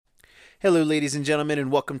Hello, ladies and gentlemen,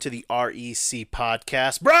 and welcome to the REC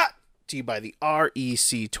podcast, brought to you by the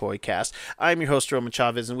REC Toycast. I'm your host, Roman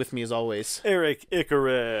Chavez, and with me, as always, Eric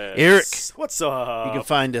Icarus. Eric, what's up? You can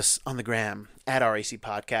find us on the gram at REC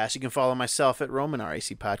Podcast. You can follow myself at Roman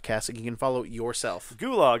REC Podcast, and you can follow yourself.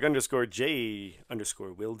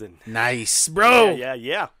 Gulag_J_Wilden. Nice, bro.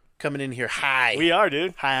 Yeah. Coming in here high. We are,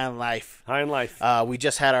 dude. High on life. High in life. We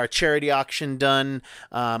just had our charity auction done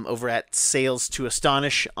over at Sales to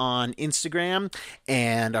Astonish on Instagram,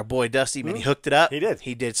 and our boy Dusty, man, he hooked it up. He did.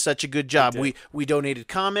 He did such a good job. We donated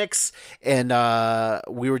comics, and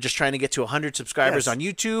we were just trying to get to 100 subscribers on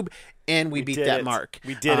YouTube, and we beat that mark.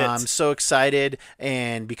 We did it. I'm so excited,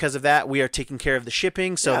 and because of that, we are taking care of the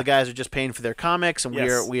shipping. So the guys are just paying for their comics, and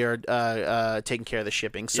we are taking care of the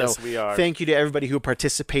shipping. So yes, we are. Thank you to everybody who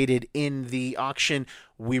participated in the auction.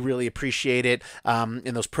 We really appreciate it. And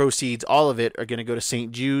those proceeds, all of it, are going to go to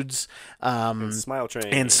St. Jude's and Smile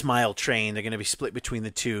Train. And Smile Train. They're going to be split between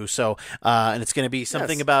the two. So, and it's going to be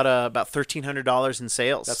something about $1,300 in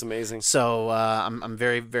sales. That's amazing. So I'm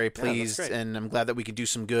very, very pleased, and I'm glad that we can do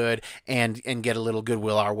some good and get a little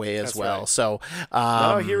goodwill our way as well. Right. So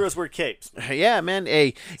not all heroes wear capes. Yeah, man.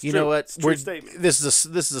 Hey, you know what? This is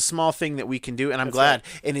a small thing that we can do, and I'm glad.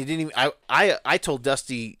 Right. And it didn't even. I told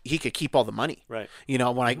Dusty he could keep all the money. Right. You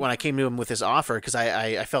know, when I came to him with this offer, because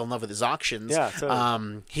I fell in love with his auctions. Yeah,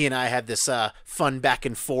 totally. He and I had this fun back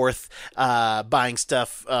and forth buying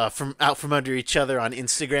stuff from under each other on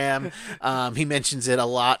Instagram. He mentions it a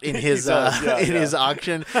lot in his his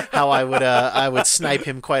auction. How I would snipe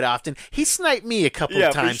him quite often. He sniped me a couple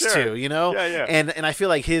of times too. You know. Yeah. And I feel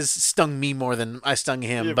like his stung me more than I stung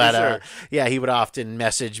him. Yeah, but he would often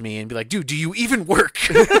message me and be like, "Dude, do you even work?"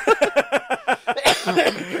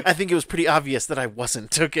 I think it was pretty obvious that I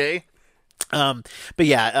wasn't, okay? But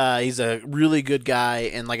yeah, he's a really good guy,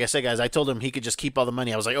 and like I said, guys, I told him he could just keep all the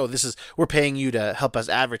money. I was like, we're paying you to help us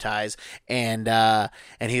advertise, and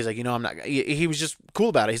he was like, I'm not. He was just cool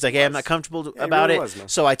about it. He's like, hey, I'm not comfortable about it.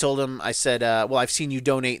 So I told him, I said, well, I've seen you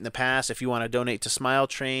donate in the past. If you want to donate to Smile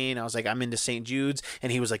Train, I was like, I'm into St. Jude's,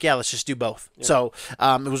 and he was like, yeah, let's just do both. Yeah. So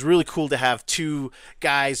it was really cool to have two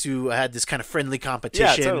guys who had this kind of friendly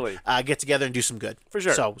competition get together and do some good. For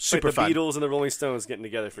sure. So super like the fun. Beatles and the Rolling Stones getting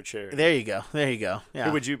together for charity. There you go. Yeah.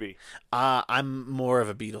 Who would you be? I'm more of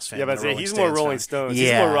a Beatles fan. Yeah, but he's more Rolling Stones. Yeah.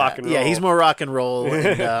 He's more rock and roll. Yeah, he's more rock and roll,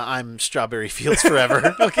 and I'm Strawberry Fields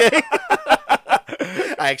Forever. Okay.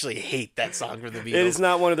 I actually hate that song from the Beatles. It is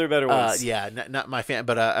not one of their better ones. Not my fan.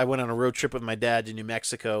 But I went on a road trip with my dad to New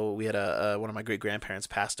Mexico. We had one of my great grandparents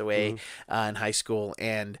passed away in high school,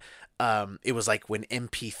 and it was like when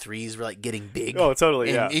MP3s were like getting big. Oh,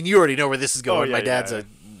 totally. And you already know where this is going. Oh, my dad's a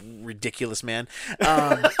ridiculous man.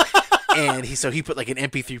 And he put like an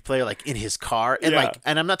MP3 player like in his car, and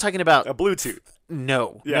and I'm not talking about a Bluetooth.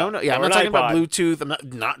 No. Yeah, I'm not talking about Bluetooth. I'm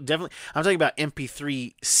not definitely. I'm talking about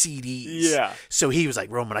MP3 CDs. Yeah. So he was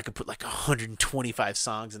like, Roman, I could put like 125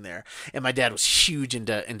 songs in there, and my dad was huge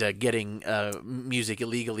into getting music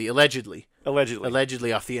illegally, allegedly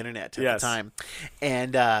off the internet at the time.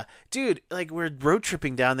 And dude, like we're road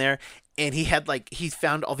tripping down there. And he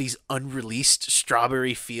found all these unreleased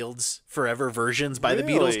Strawberry Fields Forever versions by the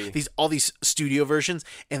Beatles. All these studio versions,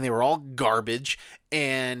 and they were all garbage.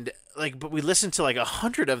 And but we listened to like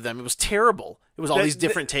 100 of them. It was terrible. It was all these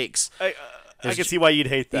different takes. I can see why you'd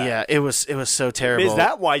hate that. Yeah, it was so terrible. Is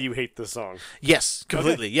that why you hate the song? Yes,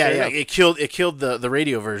 completely. Okay. Yeah. It killed the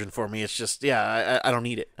radio version for me. It's just I don't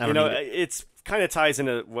need it. It's kind of ties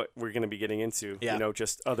into what we're going to be getting into. Yeah.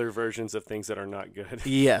 Just other versions of things that are not good.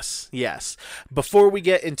 Yes. Before we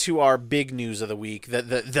get into our big news of the week,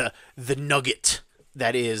 the nugget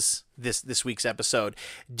that is this week's episode,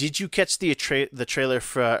 did you catch the trailer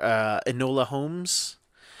for Enola Holmes?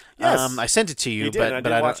 Yes. I sent it to you, but I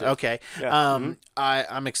don't. Watch it. Okay. Yeah.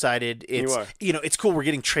 I'm excited. You are. It's cool. We're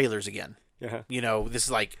getting trailers again. Uh-huh. This is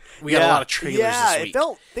like we got a lot of trailers this week.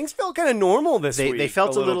 Things felt kind of normal this week. They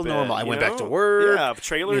felt a little normal. I went back to work. Yeah,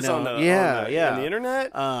 trailers on the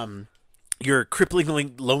internet. Your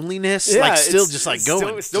crippling loneliness, still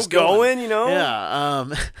going. Still going, Yeah.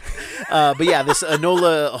 But yeah, this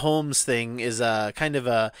Enola Holmes thing is kind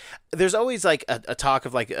of there's always like a talk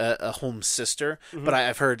of like a Holmes sister, but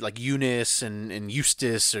I've heard like Eunice and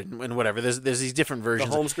Eustace and whatever. There's these different versions.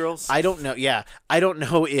 The Holmes girls. I don't know. Yeah, I don't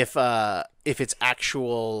know if it's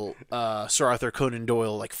actual Sir Arthur Conan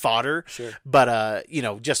Doyle like fodder. Sure. But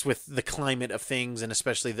just with the climate of things and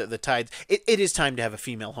especially the tides, it is time to have a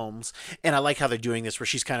female Holmes. And I like how they're doing this, where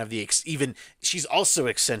she's kind of she's also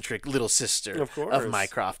eccentric little sister of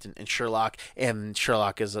Mycroft and Sherlock. And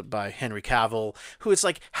Sherlock is by Henry Cavill, who is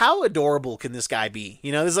like, how how adorable can this guy be?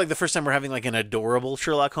 You know, this is like the first time we're having like an adorable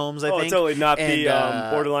Sherlock Holmes. I think. Totally not And, the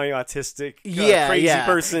borderline autistic, yeah, crazy yeah.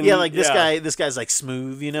 person. Yeah, like this guy. This guy's like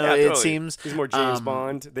smooth. You know, Yeah, it totally. seems He's more James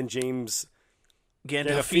Bond than James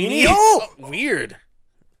Gandolfini. Gandolfini? Oh, weird.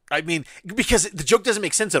 I mean, because the joke doesn't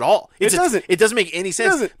make sense at all. It doesn't. It doesn't make any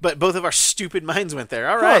sense. doesn't. But both of our stupid minds went there.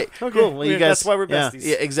 All right. okay. Cool. Well, you guys. That's why we're yeah, besties.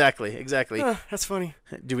 Yeah, exactly. That's funny.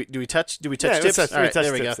 Do we touch Yeah, tips? let's touch- All right, touch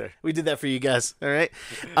there we tips go. there. We did that for you guys. All right.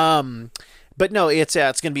 But no, it's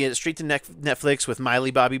going to be straight to Netflix with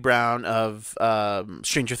Miley Bobby Brown of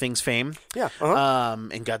Stranger Things fame. Yeah.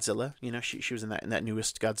 And Godzilla. You know, she was in that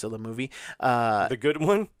newest Godzilla movie. The good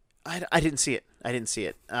one. I didn't see it.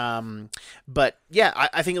 But yeah,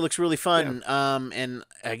 I think it looks really fun. And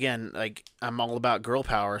again, like I'm all about girl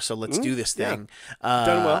power, so let's do this thing.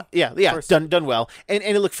 Done well. Yeah, done well, and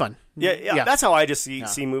it looked fun. Yeah. That's how I just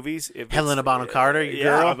see movies. If Helena Bonham Carter, your yeah,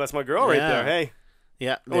 girl. that's my girl right Yeah. there. Hey.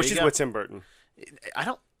 Yeah. Oh, there you she's go. with Tim Burton. I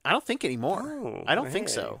don't think anymore. Oh, I don't think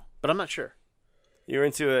hey. so, but I'm not sure. You're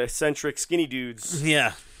into eccentric skinny dudes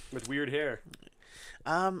Yeah. with weird hair.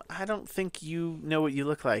 I don't think you know what you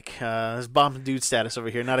look like. It's bomb dude status over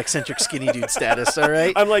here, not eccentric skinny dude status. All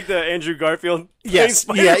right. I'm like the Andrew Garfield. Yes.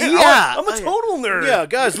 playing Yeah. Spider-Man. Yeah. I'm a total nerd. Yeah,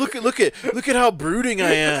 guys, look at how brooding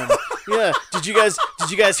I am. Yeah. Did you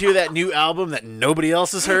guys hear that new album that nobody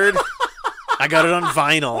else has heard? I got it on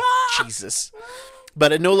vinyl. Jesus.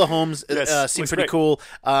 But Enola Holmes Yes, seems looks pretty great. cool,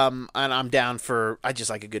 and I'm down for. I just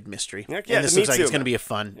like a good mystery. Heck yeah, and this me looks like too, it's going to man. be a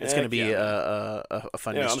fun. It's going to Heck be yeah, a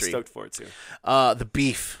fun Yeah, I'm mystery. stoked for it too. The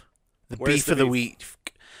beef, Where's beef the of the beef?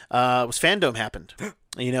 week, was Fandom happened.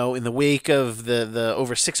 You know, in the wake of the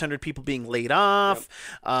over 600 people being laid off,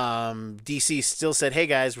 DC still said, "Hey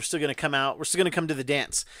guys, we're still going to come out. We're still going to come to the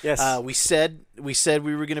dance." Yes. We said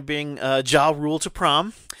we were going to bring Ja Rule to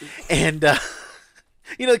prom, and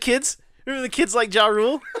you know the kids. Remember the kids like Ja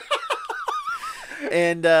Rule?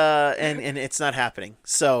 and it's not happening.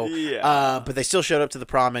 So, Yeah. but they still showed up to the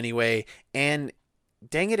prom anyway. And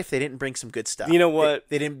dang it, if they didn't bring some good stuff. You know what?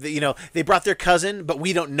 They didn't. You know, they brought their cousin, but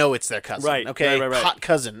we don't know it's their cousin. Right, Okay. right. Hot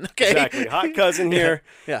cousin. Okay. Exactly. Hot cousin here.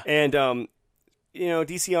 Yeah. And you know,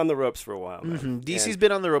 DC on the ropes for a while. Man. DC's And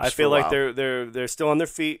been on the ropes. I feel for a like while. they're still on their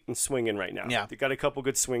feet and swinging right now. Yeah. They got a couple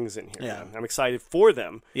good swings in here. Yeah. Man. I'm excited for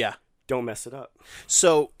them. Yeah. Don't mess it up.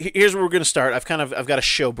 So here's where we're going to start. I've got a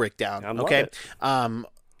show breakdown. I love Okay. it.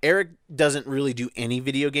 Eric doesn't really do any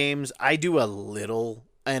video games. I do a little,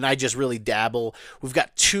 and I just really dabble. We've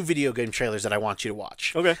got 2 video game trailers that I want you to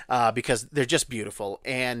watch. Okay. Because they're just beautiful,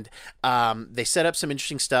 and they set up some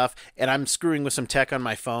interesting stuff. And I'm screwing with some tech on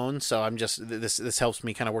my phone, so I'm just this helps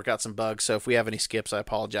me kind of work out some bugs. So if we have any skips, I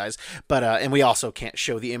apologize. But and we also can't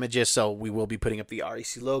show the images, so we will be putting up the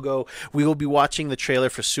REC logo. We will be watching the trailer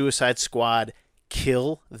for Suicide Squad: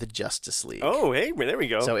 Kill the Justice League. Oh, hey, there we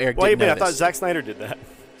go. So Eric Wait a didn't know minute, I thought this. Zack Snyder did that.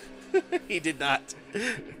 He did not.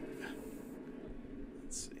 Let's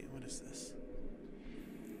see, what is this?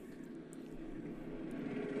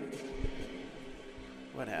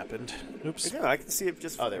 What happened? Oops. Yeah, I can see it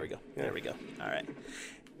just. Oh, there we go. Yeah. There we go.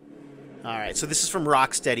 All right. So this is from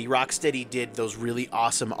Rocksteady. Rocksteady did those really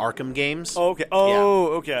awesome Arkham games. Oh, okay. Oh,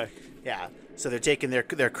 okay. Yeah. So they're taking their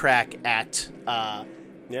crack at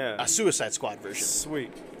Yeah. a Suicide Squad version.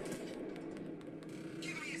 Sweet.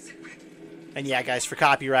 And yeah, guys, for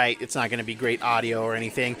copyright, it's not going to be great audio or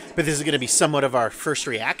anything, but this is going to be somewhat of our first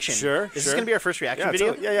reaction. Sure. Is this going to be our first reaction Yeah, video?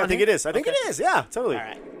 totally. Yeah, I on think here? it is. I think Okay. it is. Yeah, totally. All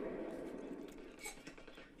right.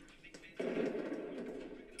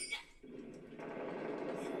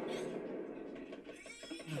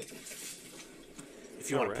 If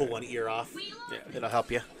you want to All pull right. one ear off, Yeah. it'll help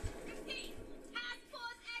you.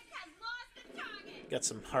 Got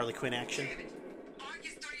some Harley Quinn action.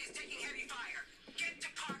 August 3 is taking heavy fire. Get to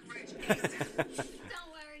Park Ridge.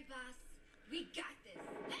 Don't worry, boss. We got this.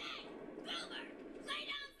 Hey, Boomer! Lay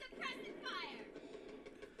down suppressant fire!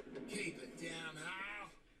 Keep it down, Hal.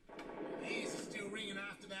 The ears are still ringing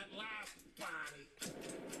after that last party.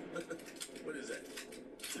 What is that?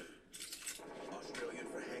 Australian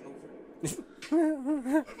for hangover? I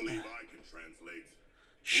believe I can translate.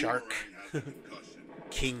 Shark. Boomerang has a concussion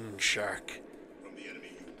King Shark. from the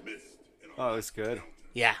enemy you missed in Oh, our it's good.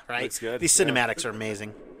 Yeah, right? Looks good. These Yeah. cinematics are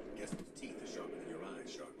amazing. Guess his teeth are sharper than your eyes,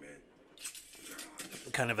 Shark Man.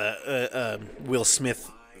 Kind of a Will Smith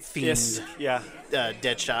themed Yes. Yeah.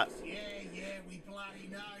 dead shot. Yeah, we bloody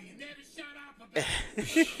know. You never shut up about Alpha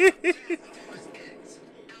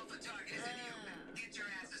target is in you. Get your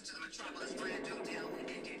asses to the Metropolis Grand Hotel and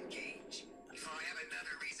engage. Before I have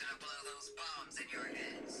another reason to blow those bombs in your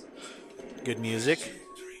heads. Good music.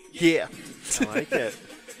 Yeah. I like it.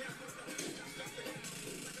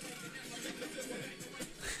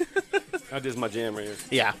 That is my jam right here.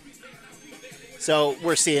 Yeah. So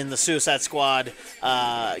we're seeing the Suicide Squad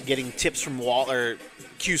getting tips from Waller,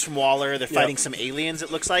 cues from Waller. They're fighting some aliens,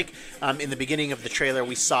 it looks like. In the beginning of the trailer,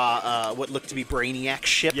 we saw what looked to be Brainiac's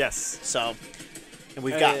ship. Yes. So, and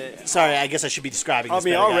we've got... sorry, I guess I should be describing this I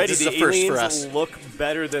mean, better, guys. already This is the a first aliens for us. look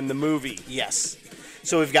better than the movie. Yes.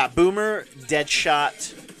 So we've got Boomer,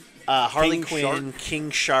 Deadshot, Harley King Quinn, Shark. King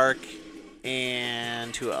Shark,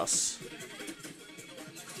 and who else?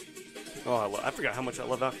 Oh, I forgot how much I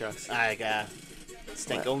love Outcast. I got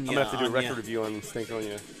Stankonia. I'm gonna have to do a record Anya. review on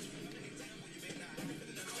Stankonia.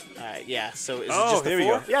 All right, yeah. So is it Oh, just the here we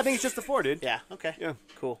 4? go. Yeah, I think it's just the 4, dude. Yeah. Okay. Yeah.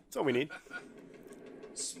 Cool. That's all we need.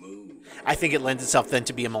 Smooth. I think it lends itself then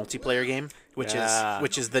to be a multiplayer game, which Yeah.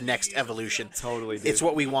 is the next evolution. Totally, dude. It's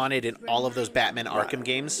what we wanted in all of those Batman Arkham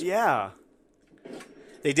games. Yeah.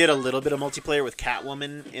 They did a little bit of multiplayer with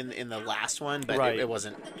Catwoman in the last one, but Right. it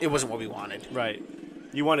wasn't what we wanted. Right.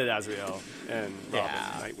 You wanted Azrael and Robin,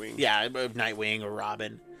 Yeah, Nightwing. Yeah, Nightwing or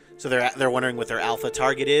Robin. So they're wondering what their alpha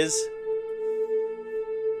target is.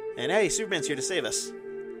 And hey, Superman's here to save us.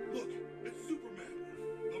 Look, it's Superman.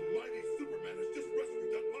 The mighty Superman has just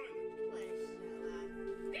rescued that pilot.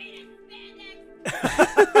 Beat it, Spandex!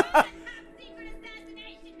 Top secret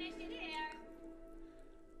assassination mission here.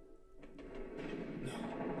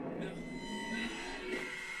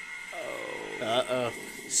 Uh-oh.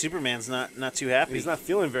 Superman's not too happy. He's not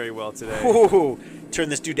feeling very well today. Ooh, turn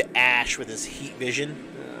this dude to ash with his heat vision.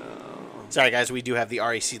 Sorry, guys, we do have the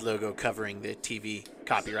REC logo covering the TV.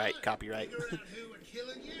 Copyright. Who were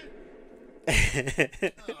killing you?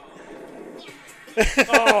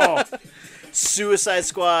 Oh, Suicide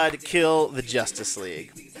Squad, kill the Justice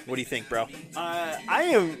League. What do you think, bro? I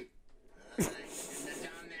am.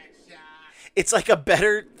 It's like a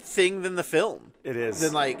better thing than the film. It is.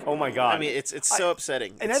 Than like, oh my god. I mean, it's so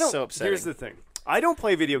upsetting. And it's I don't. so upsetting. Here's the thing. I don't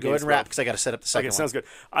play video Go games. ahead and wrap bro. because I got to set up the second Okay, one. sounds good.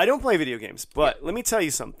 I don't play video games, but let me tell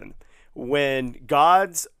you something. When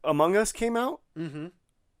Gods Among Us came out,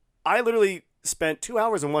 I literally spent 2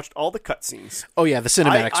 hours and watched all the cutscenes. Oh yeah, the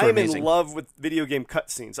cinematics I were am amazing. in love with video game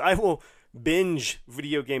cutscenes. I will binge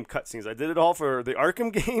video game cutscenes. I did it all for the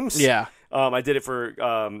Arkham games. Yeah. I did it for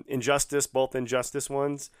Injustice, both Injustice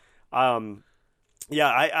ones. Yeah,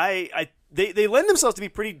 they lend themselves to be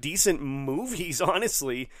pretty decent movies,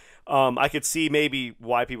 honestly. I could see maybe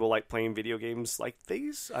why people like playing video games like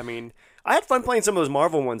these. I mean, I had fun playing some of those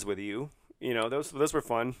Marvel ones with you. You know, those were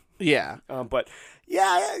fun. Yeah. But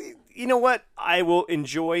yeah, you know what? I will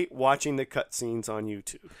enjoy watching the cutscenes on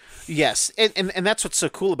YouTube. Yes, and that's what's so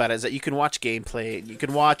cool about it is that you can watch gameplay. You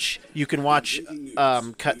can watch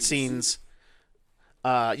cutscenes.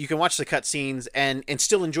 You can watch the cutscenes and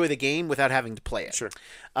still enjoy the game without having to play it. Sure.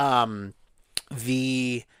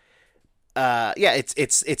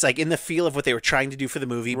 It's like in the feel of what they were trying to do for the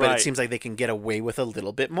movie, but Right. it seems like they can get away with a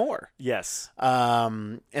little bit more. Yes.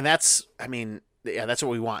 And that's, I mean, yeah, that's what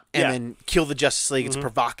we want. And Yeah. then Kill the Justice League. It's a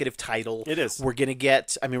provocative title. It is. We're gonna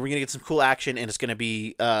get some cool action, and it's gonna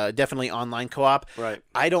be definitely online co-op. Right.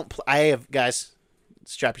 I have, guys,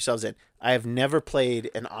 strap yourselves in. I have never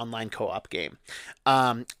played an online co-op game.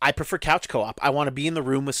 I prefer couch co-op. I want to be in the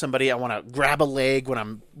room with somebody. I want to grab a leg when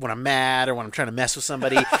I'm mad or when I'm trying to mess with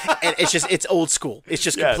somebody. And it's old school. It's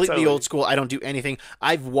just Yeah, completely totally. old school. I don't do anything.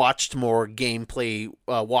 I've watched more gameplay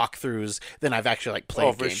walkthroughs than I've actually like played.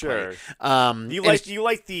 Oh, for gameplay. sure. And You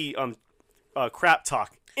like the crap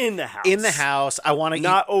talk in the house. in the house? I want to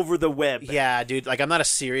not over the web. Yeah, dude. Like, I'm not a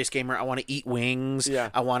serious gamer. I want to eat wings. Yeah.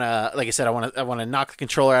 I want to, like I said, I want to knock the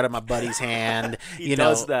controller out of my buddy's hand. He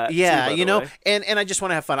does that, Yeah, too, by you the know, way. and I just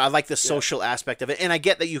want to have fun. I like the social aspect of it, and I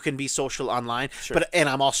get that you can be social online, and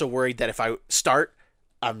I'm also worried that if I start,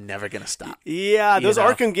 I'm never gonna stop. Yeah, those know?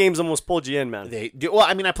 Arkham games almost pulled you in, man. They do. Well,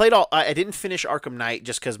 I mean, I played all. I didn't finish Arkham Knight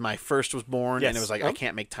just because my first was born, Yes. and it was like I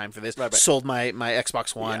can't make time for this. Right. Sold my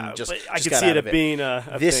Xbox One. Yeah, just but I just could got see out it of being a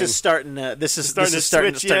This thing. is starting to. This is starting to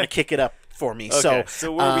starting switch to ya? kick it up for me. Okay,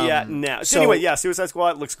 so where are we at now? So anyway, yeah, Suicide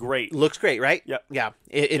Squad looks great. looks great, right? Yep. Yeah, and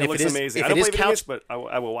It if looks it is, amazing. if I don't it is play video couch, games, but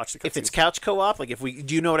I will watch the cutscenes. if it's couch co-op, like if we,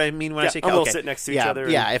 do you know what I mean when I Yeah, say and couch? we'll Okay. sit next to each Yeah, other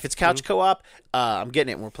Yeah, and- if it's couch co-op, I'm getting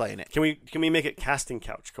it and we're playing it. Can we make it casting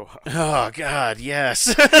couch co-op? Oh God,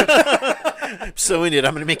 yes. I'm so into it.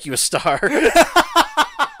 I'm going to make you a star.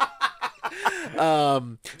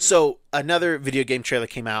 So another video game trailer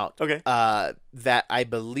came out. Okay. That I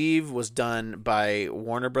believe was done by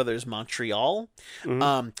Warner Brothers Montreal.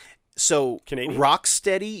 So Canadian?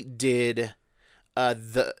 Rocksteady did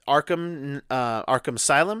the Arkham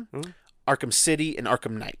Asylum. Arkham City, and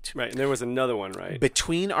Arkham Knight. Right, and there was another one, right?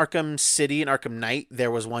 Between Arkham City and Arkham Knight,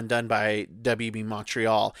 there was one done by WB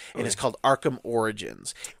Montreal, and it's called Arkham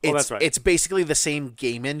Origins. It's, that's right. It's basically the same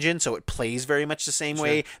game engine, so it plays very much the same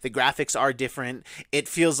way. The graphics are different. It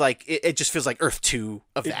feels like it just feels like Earth 2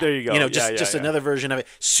 of that. There you go. You know, Yeah, just yeah. another version of it.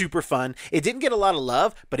 Super fun. It didn't get a lot of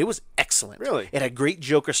love, but it was excellent. Really? It had great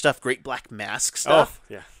Joker stuff, great Black Mask stuff.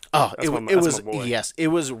 yeah. Oh, That's it my was boy. yes, it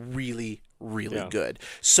was really Yeah. good.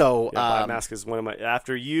 So Black Mask is one of my.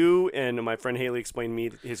 After you and my friend Haley explained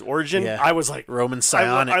me his origin, Yeah. I was like, Roman I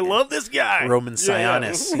Sionis. love this guy. Roman Yeah.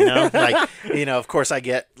 Sionis, you know, like, you know, of course I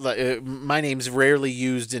get my name's rarely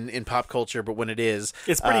used in pop culture, but when it is,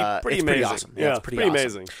 It's pretty amazing. awesome. Yeah, it's pretty pretty awesome.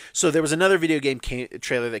 amazing. So there was another video game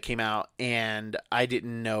trailer that came out, and I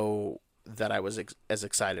didn't know that I was as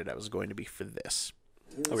excited I was going to be for this.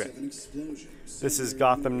 Okay. This is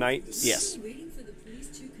Gotham Knights. Yes. Waiting for the police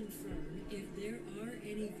to confirm if there are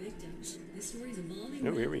any victims. This story's evolving.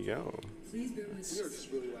 Oh, here we go. Please bear with We us. heard this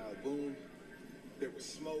really loud boom. There was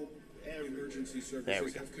smoke. Emergency There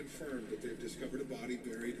we services go. have confirmed that they've discovered a body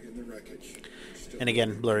buried in the wreckage. Still And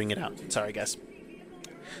again, blurring it out. Sorry, guys.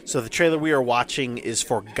 So the trailer we are watching is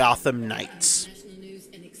for Gotham Knights. National news,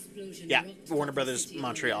 an explosion Yeah, rocked Warner the Brothers city of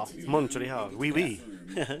Montreal. Montreal. Oui, oui.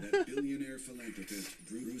 That billionaire philanthropist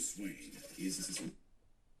Bruce Wayne is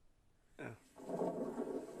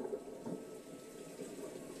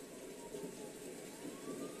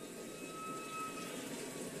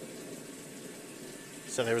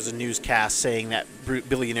So there was a newscast saying that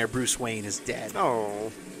billionaire Bruce Wayne is dead.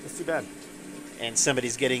 Oh, that's too bad. And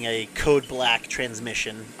somebody's getting a code black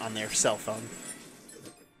transmission on their cell phone.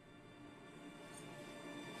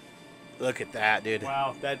 Look at that, dude.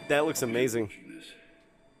 Wow, that looks amazing.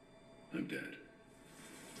 I'm dead.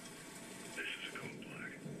 This is Code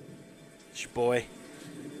Black. It's your boy.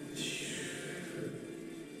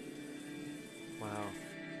 Wow.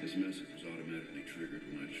 This message was automatically triggered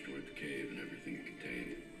when I destroyed the cave and everything it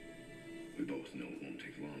contained. We both know it won't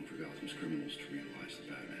take long for Gotham's criminals to realize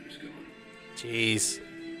the Batman is gone. Jeez.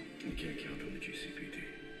 We can't count on the GCPD.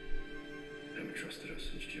 Haven't trusted us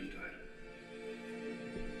since Jim died.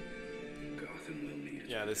 Gotham will need its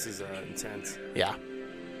Yeah, this is intense. Yeah.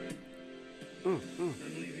 I'm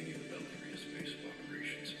leaving you the Belfry as base of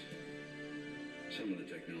operations. Some of the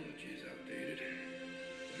technology is outdated,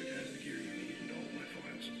 but it has the gear you need and all of my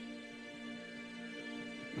files.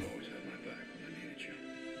 You always had my back when I needed you.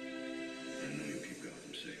 I know you'll keep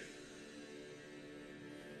Gotham safe.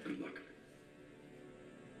 Good luck.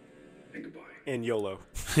 And goodbye. And YOLO.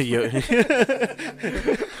 Yo-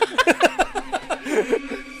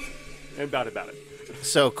 And about it.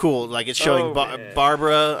 so cool. Like it's showing Oh, man.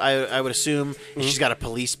 Barbara, I would assume, and she's got a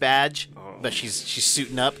police badge, but she's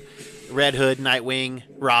suiting up. Red Hood, Nightwing,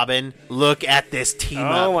 Robin. Look at this team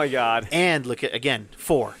up. Oh my God. And look at, again,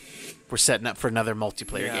 4. We're setting up for another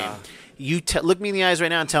multiplayer Yeah. game. You look me in the eyes right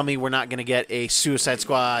now and tell me we're not going to get a Suicide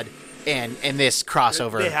Squad and this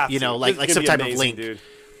crossover. They have you know, to. like This is some gonna type be of amazing, link. dude.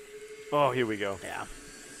 Oh, here we go. Yeah.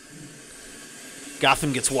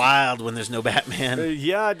 Gotham gets wild when there's no Batman.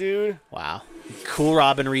 Yeah, dude. Wow. Cool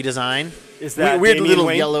Robin redesign. Is that weird Damian little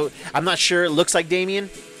Wayne? yellow? I'm not sure. It looks like Damien.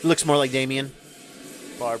 It looks more like Damien.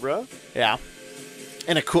 Barbara. Yeah.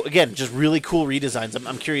 And a cool, again, just really cool redesigns.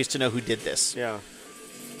 I'm curious to know who did this. Yeah.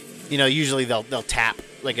 You know, usually they'll tap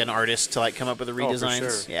like an artist to like come up with the Oh, for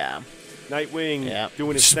redesigns. sure. Yeah. Nightwing Yeah.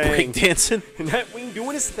 doing his Just thing. break dancing. Nightwing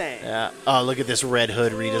doing his thing. Yeah. Oh, look at this Red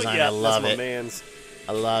Hood redesign. Yeah, I love that's it. my man's.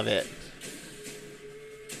 I love it.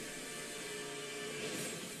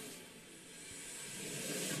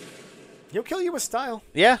 He'll kill you with style.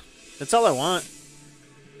 Yeah. That's all I want.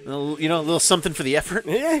 You know, a little something for the effort.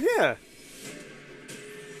 Yeah.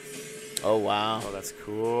 Oh wow, Oh, that's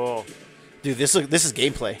cool. dude, this is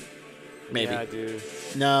gameplay. Maybe. Yeah, dude.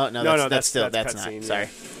 No, that's that's still that's not. cutscene, Sorry,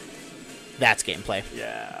 that's gameplay.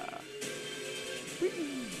 Yeah.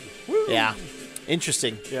 Yeah,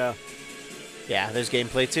 interesting. Yeah. Yeah, there's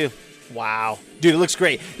gameplay too. Wow, dude, it looks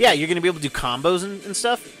great. Yeah, you're gonna be able to do combos and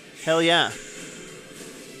stuff. Hell yeah.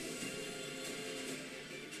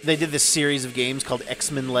 They did this series of games called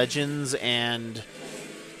X-Men Legends and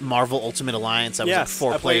Marvel Ultimate Alliance. That was Yes, a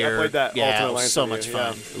I played 4-player. that yeah, Ultimate it was Alliance so with much you,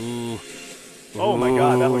 fun. Ooh. Oh my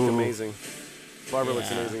God, that looked Ooh. amazing. Barbara looks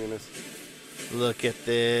Yeah. amazing in this. Look at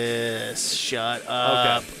this. Shut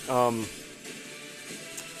up. Okay.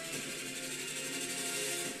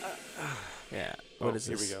 Yeah. What is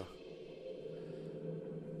Here this? we go.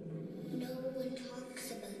 No one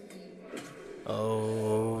talks about them.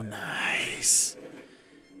 Oh, nice.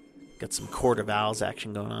 Got some Court of Owls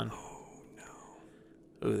action going on. Oh,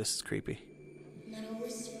 no. Ooh, this is creepy. Not a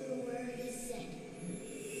whisper word is said.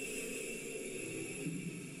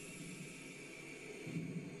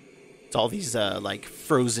 It's all these like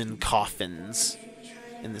frozen coffins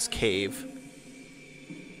in this cave.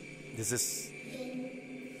 Is this?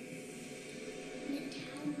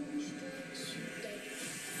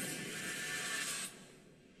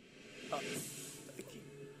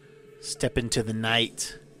 Step into the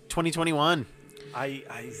night. 2021.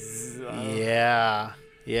 Yeah.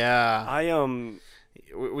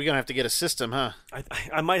 We're gonna have to get a system, huh?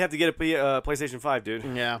 I might have to get a PlayStation 5, dude.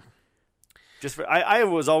 Yeah. Just for, I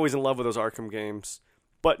was always in love with those Arkham games,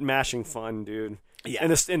 but mashing fun, dude. Yeah.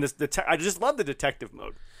 And I just love the detective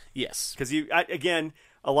mode Yes. because again,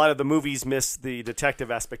 a lot of the movies miss the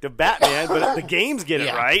detective aspect of Batman, but the games get it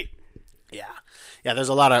Yeah. right. Yeah. Yeah, there's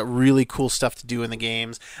a lot of really cool stuff to do in the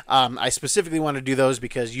games. I specifically want to do those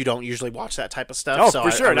because you don't usually watch that type of stuff. Oh, so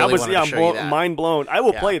for sure. I really wanted to show you that. mind blown. I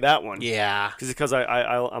will Yeah. play that one. Yeah. Because I'm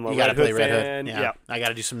a You Red gotta play Hood Red fan. Hood. Yeah. I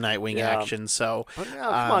gotta do some Nightwing Yeah. action. So But yeah,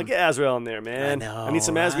 come on, get Azrael in there, man. I know, need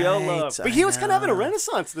some Azrael right? love. But I he was kind of having a know.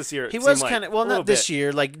 renaissance this year. he it was seemed kind of like, a little not this bit.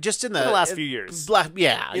 year, like just in the last few years.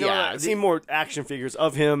 Yeah, You know, yeah. I've seen more action figures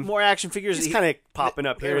of him. More action figures. He's kind of popping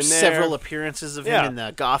up There here were and there. several appearances of him Yeah. in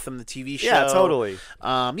the Gotham, the TV show. Yeah, totally.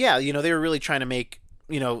 Yeah, they were really trying to make,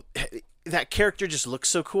 that character just looks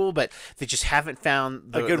so cool, but they just haven't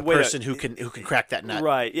found A good the way to- person who can crack that nut.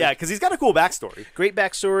 Right, yeah, because he's got a cool backstory. Great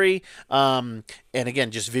backstory, and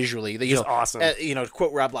again, just visually, Just awesome. To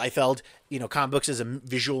quote Rob Liefeld, comic books is a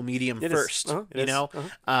visual medium It is. first. It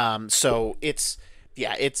is. So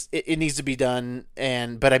it needs to be done,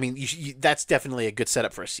 but I mean, that's definitely a good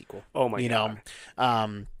setup for a sequel. Oh my God.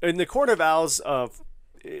 In the Court of Owls of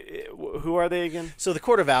who are they again? So the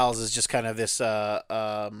Court of Owls is just kind of this, the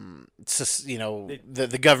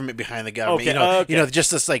government behind the government. Okay,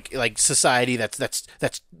 Just this like society that's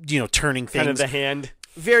turning things. Kind of the hand.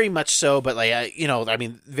 Very much so, but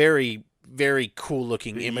very very cool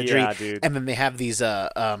looking imagery. Yeah, dude. And then they have these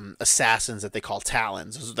assassins that they call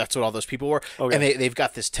Talons. That's what all those people were. Okay. And they've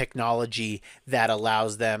got this technology that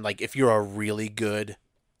allows them, like, if you're a really good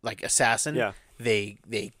assassin, Yeah. they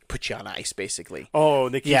put you on ice basically. Oh,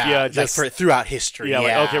 they keep you just throughout history. yeah,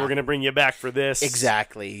 Yeah, like, okay, we're gonna bring you back for this.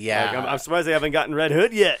 exactly. Yeah, Like, I'm surprised they haven't gotten Red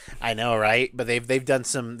Hood yet. I know, right? But they've done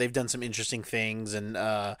some interesting things and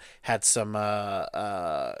had some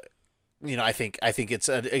I think it's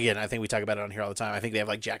again, I think we talk about it on here all the time. I think they have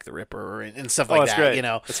like Jack the Ripper and stuff like that's that. great.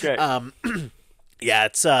 That's great. Yeah,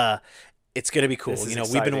 it's gonna be cool. This is We've been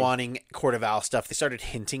exciting. wanting Court of Owls stuff. They started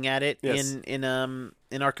hinting at it Yes. in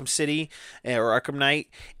Arkham City or Arkham Knight,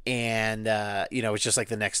 and it's just like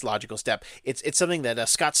the next logical step. It's something that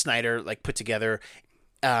Scott Snyder put together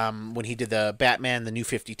when he did the Batman, the New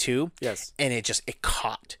 52. Yes. And it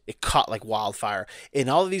caught like wildfire. In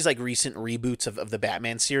all of these recent reboots of the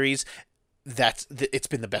Batman series, it's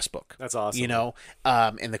been the best book. That's awesome.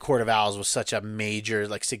 And the Court of Owls was such a major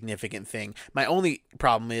significant thing. My only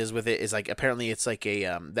problem is with it is apparently it's like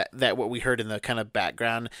a that what we heard in the kind of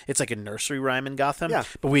background, it's like a nursery rhyme in Gotham. Yeah.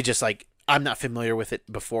 But we just I'm not familiar with it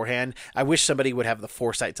beforehand. I wish somebody would have the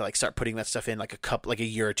foresight to start putting that stuff in a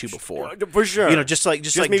year or two before. For sure. Just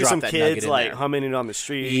maybe drop some that kids nugget in there. humming it on the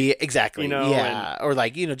street. Yeah, exactly. And, or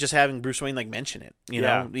just having Bruce Wayne mention it.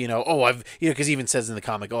 I've because he even says in the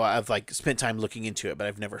comic, I've spent time looking into it, but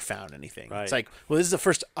I've never found anything. Right. It's well, this is the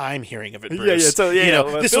first I'm hearing of it, Yeah, Bruce. yeah, so, yeah,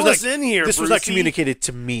 this fill was us in here, This was not Brucey. communicated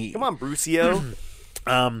to me. Come on, Brucio.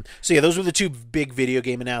 So yeah, those were the two big video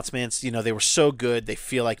game announcements. They were so good; they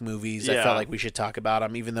feel like movies. I Yeah. felt like we should talk about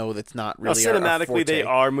them, even though that's not Well, really our cinematically, they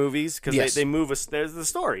forte. are movies because Yes. they move us. There's the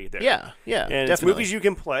story there. Yeah, yeah, and it's definitely. movies you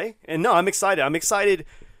can play. And no, I'm excited. I'm excited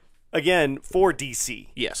again for DC.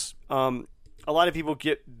 Yes. A lot of people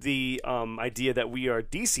get the idea that we are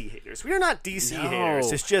DC haters. We are not DC No.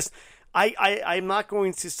 haters. It's just I'm not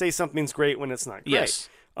going to say something's great when it's not great. Yes.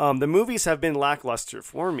 The movies have been lackluster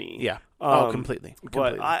for me. Yeah. Completely.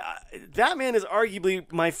 But Batman is arguably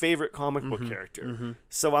my favorite comic book character.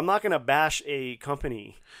 So I'm not going to bash a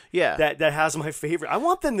company Yeah. that has my favorite. I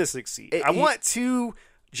want them to succeed. I want two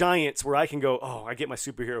giants where I can go, I get my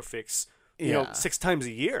superhero fix. Yeah. 6 times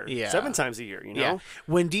a year, Yeah. 7 times a year. Yeah.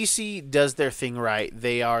 When DC does their thing right,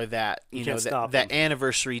 they are that can't stop that them.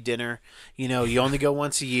 anniversary dinner. You only go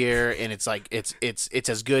once a year, and it's it's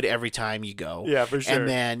as good every time you go. Yeah, for sure. And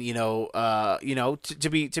then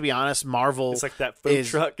to be honest, Marvel. It's like that food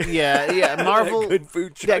truck. Yeah. Marvel. That good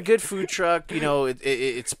food truck. That good food truck.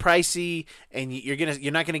 It's pricey, and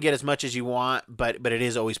you're not gonna get as much as you want, but it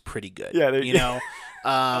is always pretty good. Yeah, you know.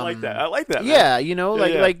 I like that. I like that. Man. Yeah, you know,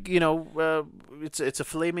 Yeah, yeah. it's a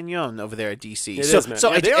filet mignon over there at DC. It so is, man. so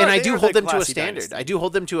Yeah, I they do are hold that them to a classy standard. dynasty. I do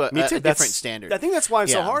hold them to a Me too. different That's- standard. I think that's why I'm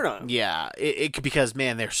so hard on 'em. Yeah, because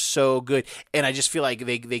man, they're so good, and I just feel like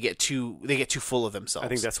they get too full of themselves. I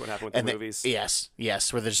think that's what happened with And the they- movies.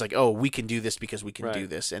 Yes, where they're just like, oh, we can do this because we can Right. do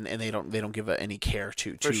this, and they don't give any care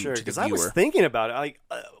to For sure, to because the I viewer. was thinking about it. Like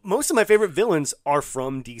most of my favorite villains are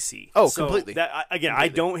from DC. Oh, So completely. That again, I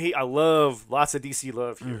don't hate. I love lots of DC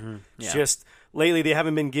love here. Mm-hmm. Yeah. Just lately, they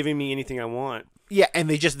haven't been giving me anything I want. Yeah, and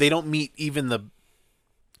they don't meet even the,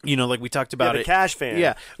 like we talked about the it. cash fan.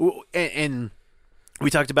 Yeah, and we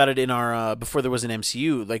talked about it in our before there was an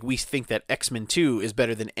MCU. Like we think that X-Men 2 is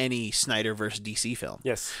better than any Snyder versus DC film.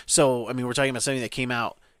 Yes. So I mean, we're talking about something that came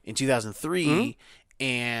out in 2003, Mm-hmm.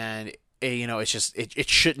 and it's just it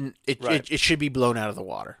shouldn't Right. it should be blown out of the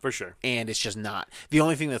water. For sure. And it's just not. The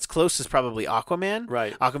only thing that's close is probably Aquaman.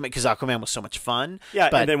 Right. Aquaman, because Aquaman was so much fun. Yeah,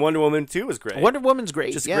 but and then Wonder Woman 2 was great. Wonder Woman's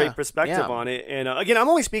great. Just yeah. great perspective Yeah. on it. And again, I'm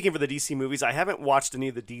only speaking for the DC movies. I haven't watched any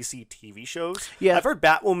of the DC TV shows. Yeah. I've heard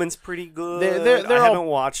Batwoman's pretty good. They're I all- haven't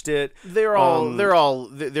watched it. They're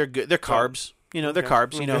good. They're carbs. They're Okay.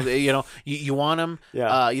 carbs. You want them.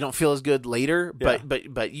 Yeah. You don't feel as good later, but Yeah.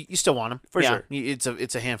 but you still want them. For yeah. sure.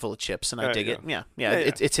 It's a handful of chips, and I There dig you it. go. Yeah. Yeah,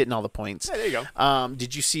 yeah. It's hitting all the points. Yeah, there you go.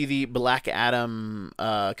 Did you see the Black Adam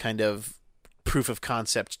kind of proof of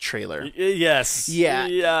concept trailer? Yes. Yeah.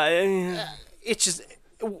 Yeah. It's just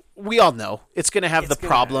we all know it's going to have the It's gonna-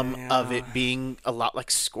 problem yeah. of it being a lot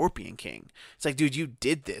like Scorpion King. It's like, dude, you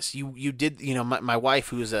did this. You did. My wife,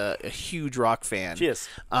 who's a huge rock fan. She is.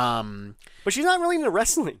 Um, But she's not really into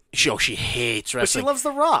wrestling. she hates But wrestling. she loves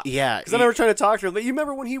The Rock. Yeah, Because I remember trying to talk to her. Like, you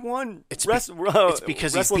remember when he won? It's it's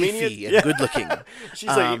because he's beefy and good looking. She's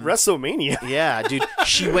like, WrestleMania. Yeah, dude.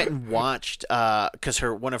 She went and watched because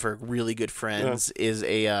one of her really good friends is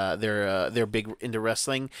they're big into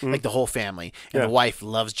wrestling, like the whole family, and Yeah. the wife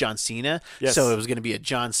loves John Cena. Yes. So it was going to be a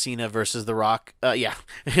John Cena versus The Rock.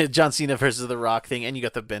 John Cena versus The Rock thing, and you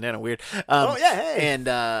got the bandana weird. Oh, yeah, hey.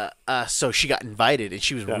 And so she got invited, and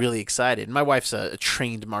she was really excited. And my wife's a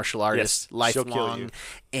trained martial artist, Yes, she'll kill you. lifelong,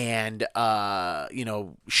 and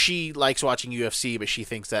she likes watching UFC, but she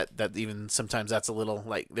thinks that even sometimes that's a little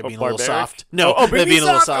like they're being a little barbaric? soft. No, Oh, they're being being a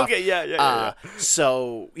little soft? soft. Okay, yeah.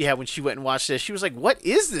 So yeah, when she went and watched this, she was like, "What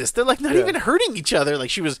is this? They're like not even hurting each other." Like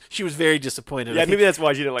she was very disappointed. Yeah, I think, maybe that's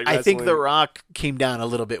why she didn't like wrestling. I think The Rock came down a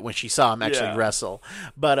little bit when she saw him actually Yeah. wrestle.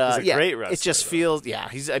 But He's a great wrestler, it just though. feels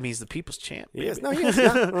he's the people's champ. He is. baby. No, he is.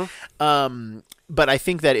 Yeah. But I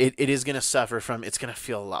think that it is going to suffer from. It's going to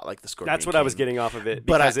feel a lot like the Scorpion. That's what I was King. getting off of it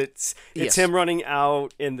But because I- it's yes. him running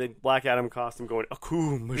out in the Black Adam costume, going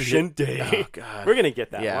 "Aku Magente." Oh, God. We're gonna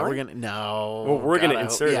get that. Yeah, right? we're gonna no. Well, we're gonna I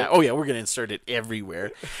hope- insert yeah. it. Oh yeah, we're gonna insert it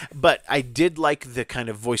everywhere. But I did like the kind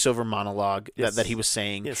of voiceover monologue Yes. that he was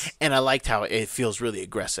saying, Yes. and I liked how it feels really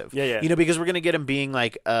aggressive. Yeah, yeah. Because we're gonna get him being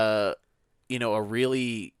like a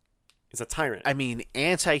really. He's a tyrant. I mean,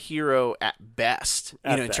 anti-hero at best.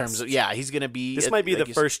 At in terms best. of he's gonna be. This might be like the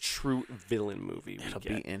you first true villain movie we It'll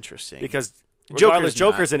get. be interesting because Joker's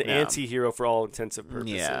Joker's not, an yeah. anti-hero for all intents and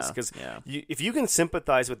purposes. Yeah, Because yeah. if you can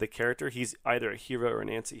sympathize with the character, he's either a hero or an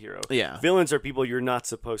anti-hero. Yeah. Villains are people you're not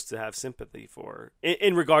supposed to have sympathy for,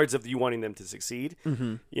 in regards of you wanting them to succeed.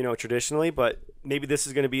 Mm-hmm. Traditionally, but maybe this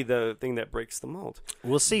is going to be the thing that breaks the mold.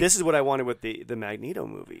 We'll see. This is what I wanted with the Magneto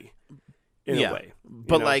movie, in a way.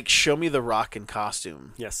 But like, show me The Rock in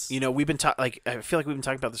costume. Yes. We've been talking. I feel like we've been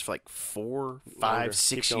talking about this for like 4, 5, Longer.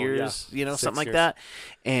 6 Keep going, years. yeah. 6 Something like years. that.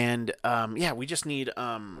 And we just need.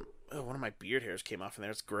 One of my beard hairs came off in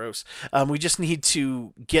there. It's gross. We just need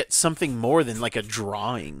to get something more than like a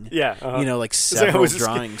drawing. Yeah, like like I several was just-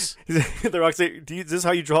 drawings. The Rock's like, is this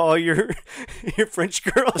how you draw all your French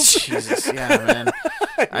girls? Jesus, yeah, man.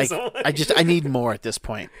 I need more at this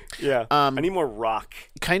point. Yeah. I need more Rock.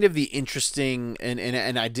 Kind of the interesting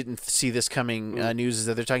and I didn't see this coming news is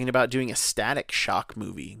that they're talking about doing a Static Shock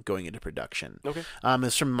movie going into production. Okay.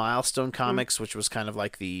 It's from Milestone Comics, which was kind of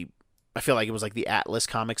like I feel like it was like the Atlas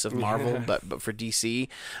Comics of Marvel, but for DC.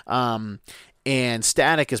 And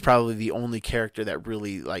Static is probably the only character that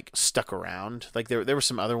really like stuck around. Like there were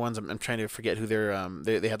some other ones. I'm trying to forget who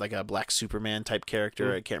they had like a Black Superman type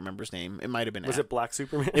character. I can't remember his name. It might have been. Was it Black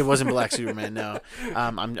Superman? It wasn't Black Superman. No.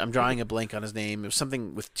 I'm drawing a blank on his name. It was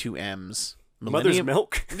something with 2 M's. Mother's Millennium?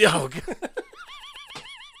 Milk. Oh, God.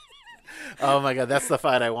 Oh my God, that's the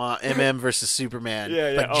fight I want. MM versus Superman.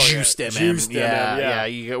 Yeah, yeah. Like Oh, yeah. juiced MM. Juiced yeah,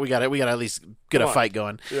 MM, yeah. we got to at least get a Come on. fight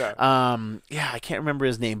going. Yeah. I can't remember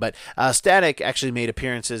his name, but Static actually made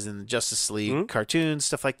appearances in the Justice League cartoons,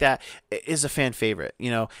 stuff like that. It is a fan favorite.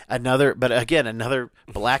 Another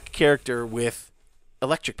black character with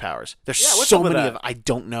electric powers. There's Yeah, what's so up with many that? of. I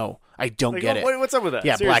don't know. I don't Like, get it. what's up with that?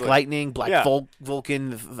 Yeah, Seriously. Black Lightning, Black Yeah.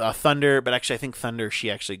 Vulcan, Thunder. But actually, I think Thunder. She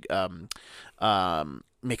actually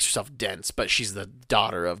makes herself dense, but she's the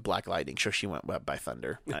daughter of Black Lightning, so she went by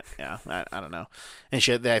Thunder. I don't know. And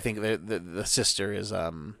I think the sister is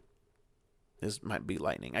might be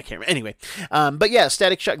Lightning. I can't remember. Anyway, but yeah,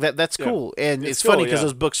 Static Shock. That's cool, and it's funny cool, because yeah.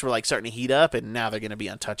 those books were like starting to heat up, and now they're going to be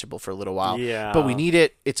untouchable for a little while. Yeah. But we need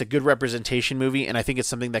it. It's a good representation movie, and I think it's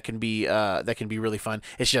something that can be really fun.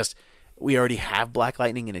 It's just we already have Black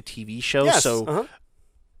Lightning in a TV show, Yes, so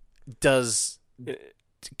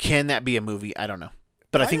can that be a movie? I don't know.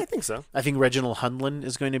 But I think so. I think Reginald Hudlin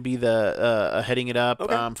is going to be the heading it up.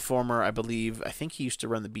 Okay. Former, I believe, I think he used to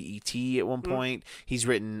run the BET at one point. He's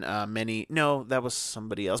written many. No, that was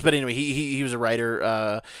somebody else. But anyway, he was a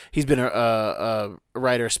writer. He's been a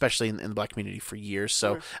writer, especially in the Black community, for years.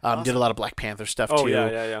 So did a lot of Black Panther stuff too. Oh,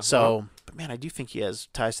 yeah. So, but man, I do think he has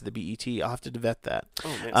ties to the BET. I'll have to vet that. Oh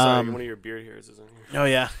man, sorry, one of your beard hairs is on here. Oh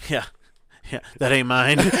yeah. Yeah, that ain't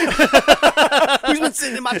mine. Who's been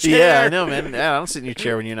sitting in my chair? Yeah, I know, man. Yeah, I don't sit in your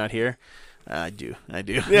chair when you're not here. I do,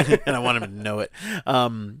 and I want him to know it.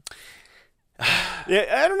 Yeah,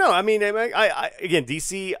 I don't know. I mean, I again,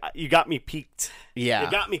 DC, you got me piqued. Yeah,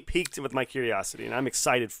 you got me piqued with my curiosity, and I'm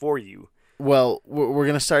excited for you. Well, we're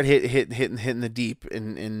gonna start hitting the deep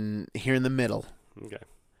and here in the middle. Okay.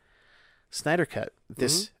 Snyder Cut.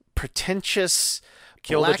 This pretentious.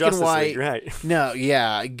 Kill the black Justice and white. League, right? No,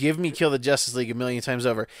 yeah, give me Kill the Justice League a million times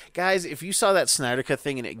over, guys. If you saw that Snyder Cut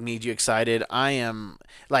thing and it made you excited, I am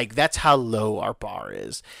like, that's how low our bar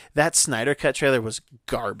is. That Snyder Cut trailer was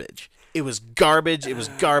garbage. It was garbage. It was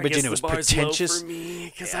garbage, and it was pretentious. For me,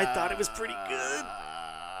 because I thought it was pretty good.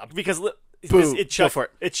 Because Boo. it Go for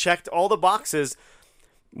it. It checked all the boxes.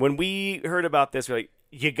 When we heard about this, we're like,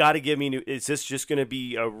 you got to give me new. Is this just going to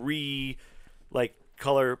be a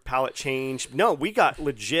color palette change? No, we got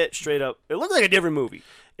legit straight up. It looked like a different movie,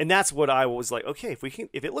 and that's what I was like. Okay,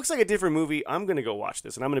 if it looks like a different movie, I'm gonna go watch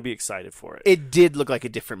this, and I'm gonna be excited for it. It did look like a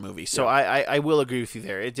different movie, so I will agree with you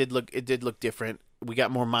there. It did look different. We got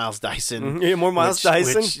more Miles Dyson. Yeah, more Miles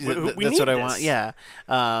Dyson. We That's need what I this. want. Yeah,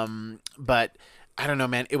 but I don't know,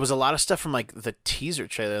 man. It was a lot of stuff from like the teaser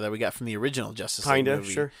trailer that we got from the original Justice League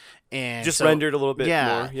movie. Sure. And Just so- rendered a little bit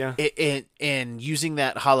more, yeah. And using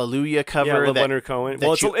that Hallelujah cover. Yeah, that, Leonard Cohen. that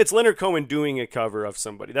Well, it's Leonard Cohen doing a cover of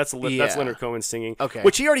somebody. That's Leonard Cohen singing. Okay.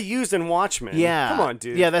 Which he already used in Watchmen. Yeah, Come on,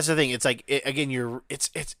 dude. Yeah, that's the thing. It's like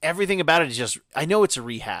it's everything about it is just. I know it's a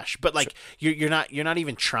rehash, but like you're not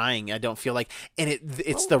even trying. I don't feel like, and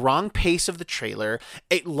it's the wrong pace of the trailer.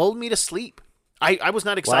 It lulled me to sleep. I was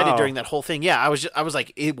not excited Wow. during that whole thing. Yeah, I was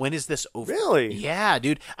like, when is this over? Really? Yeah,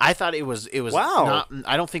 dude. I thought it was. Wow. Not,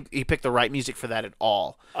 I don't think he picked the right music for that at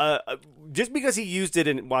all. Just because he used it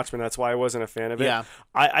in Watchmen, that's why I wasn't a fan of it. Yeah.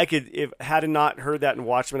 I could, if had I not heard that in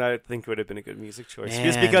Watchmen, I think it would have been a good music choice.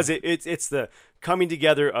 Just Man. because it's the coming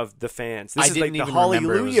together of the fans. This I is like didn't the even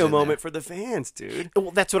remember it was hallelujah in moment there. for the fans, dude. Well,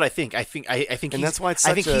 that's what I think. I think And he's, that's why it's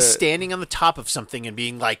I think such he's a- standing on the top of something and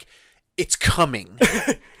being like, "It's coming."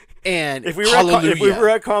 And If we were hallelujah.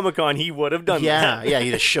 at Comic-Con, he would have done that. Yeah,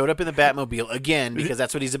 he just showed up in the Batmobile again because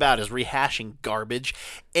that's what he's about, is rehashing garbage.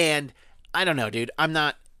 And I don't know, dude. I'm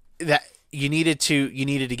not that you needed to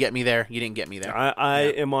get me there. You didn't get me there. I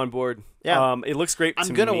am on board. Yeah. It looks great. I'm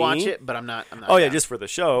to gonna me. watch it, but I'm not. Oh yeah, down. just for the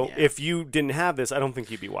show. Yeah. If you didn't have this, I don't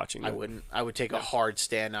think you'd be watching it. I wouldn't. I would take a hard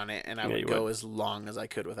stand on it, and I Yeah, would you go would. as long as I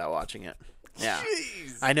could without watching it. Yeah,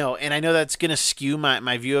 I know, and I know that's gonna skew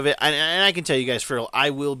my view of it. And I can tell you guys, for real, I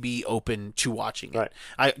will be open to watching it.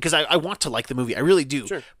 Right. Because I want to like the movie, I really do.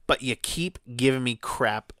 Sure. But you keep giving me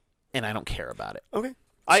crap, and I don't care about it. Okay.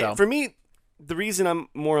 So- For me, the reason I'm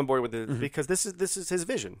more on board with it is Mm-hmm. because this is his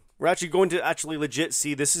vision. We're actually going to actually legit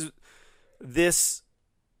see this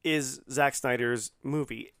is Zack Snyder's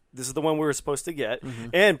movie. This is the one we were supposed to get.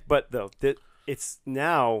 Mm-hmm. But it's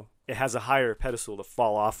now it has a higher pedestal to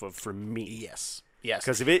fall off of for me. Yes. Yes.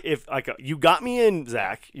 Because if you got me in,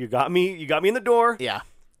 Zach, you got me in the door. Yeah.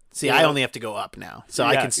 See, You I know? only have to go up now, so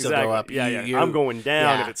I Yeah, can still exactly. go up. Yeah, yeah. I'm going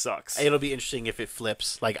down if it sucks. It'll be interesting if it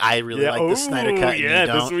flips. Like I really Yeah. like the Snyder cut. And Yeah, you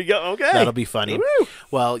don't. this we go. Okay, That'll be funny. Woo.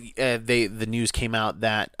 Well, the news came out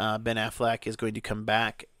that Ben Affleck is going to come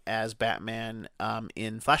back as Batman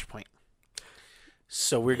in Flashpoint.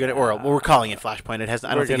 So we're gonna, or we're calling it Flashpoint. It has. I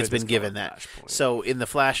We're don't think gonna it's been just call given it that. Flashpoint. So in the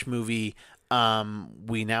Flash movie,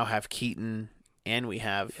 we now have Keaton and we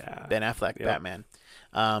have Ben Affleck Batman.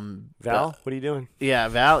 Val, but- what are you doing? yeah,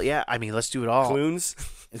 Val. Yeah, I mean, let's do it all. Clunes?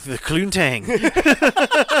 The Cluntang.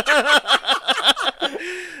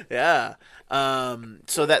 yeah.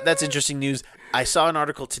 So that's interesting news. I saw an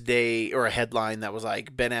article today or a headline that was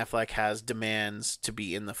like Ben Affleck has demands to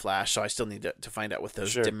be in the Flash, so I still need to find out what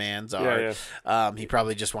those Sure. demands are. Yeah. He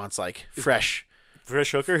probably just wants like fresh.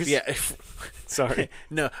 Fresh hookers? Yeah. Sorry.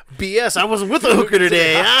 No BS. I wasn't with a hooker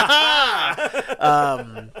today.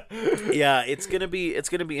 Yeah, it's gonna be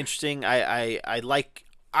interesting. I like.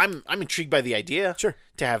 I'm intrigued by the idea. Sure.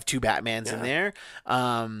 To have two Batmans in there.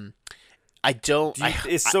 I don't.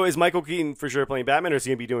 Is Michael Keaton for sure playing Batman, or is he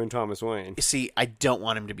going to be doing Thomas Wayne? See, I don't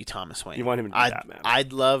want him to be Thomas Wayne. You want him to be Batman.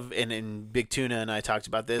 I'd love, and Big Tuna and I talked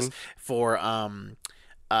about this for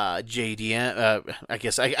JDM. I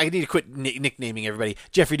guess I need to quit nicknaming everybody.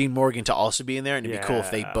 Jeffrey Dean Morgan to also be in there, and it'd be cool if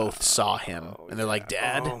they both saw him and they're like,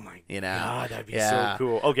 "Dad, oh my God, that'd be so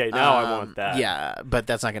cool." Okay, now I want that. Yeah, but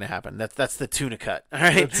that's not going to happen. That's the tuna cut. All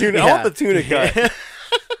right, I want the tuna cut.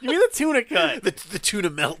 Give me the tuna cut. the tuna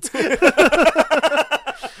melt.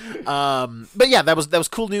 But yeah, that was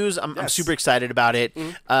cool news. I'm super excited about it.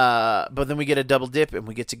 But then we get a double dip and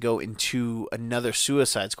we get to go into another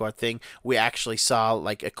Suicide Squad thing. We actually saw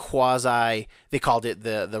like a quasi. They called it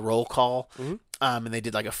the roll call, and they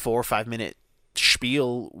did like a 4 or 5 minute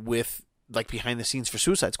spiel with like behind the scenes for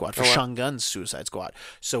Suicide Squad, for Sean Gunn's Suicide Squad.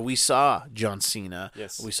 So we saw John Cena,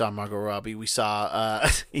 we saw Margot Robbie, we saw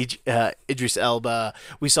Idris Elba,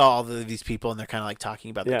 we saw all of these people, and they're kind of like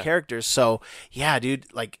talking about their characters. So yeah, dude,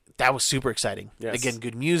 like that was super exciting. Yes. Again,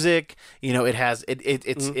 good music. You know, it has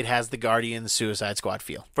it has the Guardians Suicide Squad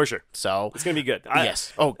feel For sure. So It's going to be good.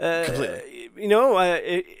 yes, completely. You know,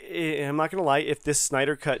 I'm not going to lie. If this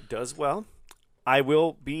Snyder cut does well, I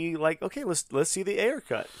will be like, okay, let's see the Ayer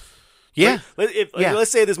cut. Yeah,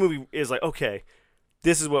 Let's say this movie is like, okay,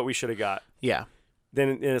 this is what we should have got. yeah.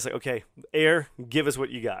 Then it's like, okay, Ayer, give us what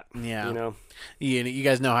you got. Yeah. You know, You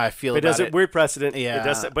guys know how I feel it about does it. weird precedent. Yeah. It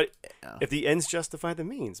does, but Yeah. if the ends justify the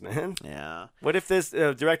means, man. Yeah. What if this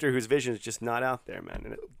director whose vision is just not out there, man?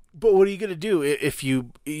 And But what are you gonna do if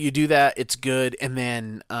you do that? It's good, and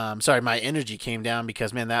then sorry, my energy came down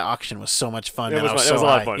because man, that auction was so much fun. It Man, was I was fun. so It was a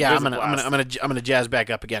lot of high. fun. Yeah, It I'm was a blast. gonna jazz back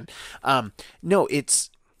up again. No, it's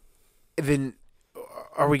then.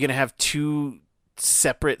 Are we gonna have two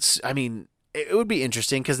separate? I mean, it would be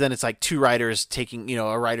interesting because then it's like two writers taking,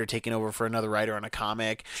 a writer taking over for another writer on a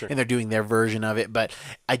comic, and they're doing their version of it. But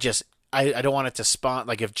I don't want it to spawn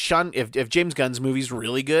like if James Gunn's movie's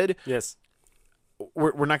really good. yes.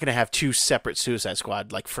 We're not going to have two separate Suicide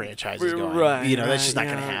Squad like franchises going. Right, That's just not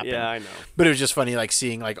right, going to yeah, happen. yeah, I know. But it was just funny, like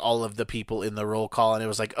seeing like all of the people in the roll call, and it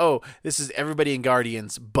was like, oh, this is everybody in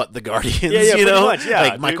Guardians, but the Guardians. Yeah, pretty much, yeah,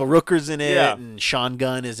 like dude. Michael Rooker's in it, Yeah. and Sean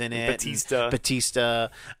Gunn is in it, and Batista.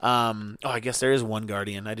 I guess there is one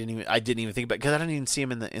Guardian. I didn't even think about because I didn't even see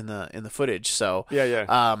him in the footage. So Yeah.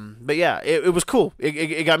 But yeah, it was cool.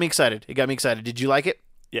 It got me excited. Did you like it?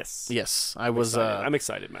 Yes. Yes, I was. I'm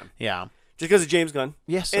excited, man. Yeah. Just because of James Gunn.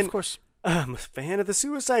 Yes, And of course. I'm a fan of the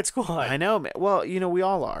Suicide Squad. I know, man. Well, we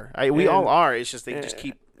all are. We all are. It's just they just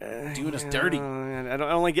keep doing us dirty. I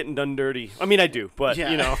don't like getting done dirty. I mean, I do, but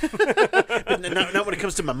Yeah. But not when it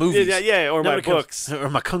comes to my movies. yeah, or Not when my it comes- books. or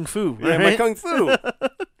my kung fu. Yeah, my right? kung fu.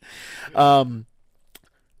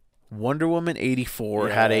 Wonder Woman 84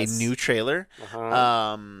 had a Yes. new trailer.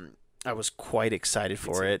 Uh-huh. I was quite excited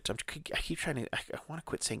for it. I keep trying to. I want to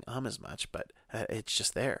quit saying as much, but it's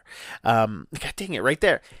just there. God dang it, right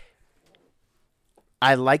there.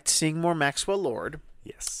 I liked seeing more Maxwell Lord.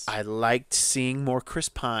 Yes. I liked seeing more Chris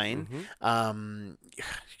Pine.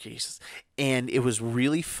 Jesus, and it was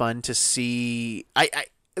really fun to see.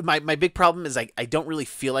 My big problem is I don't really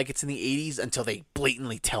feel like it's in the 80s until they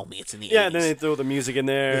blatantly tell me it's in the 80s. Yeah, and then they throw the music in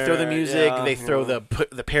there. They throw the music. Yeah, They throw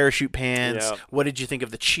the parachute pants. Yeah. What did you think of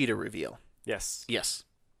the cheetah reveal? Yes. Yes.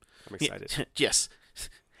 I'm excited. Yes.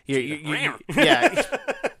 Yeah.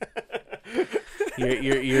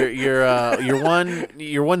 You're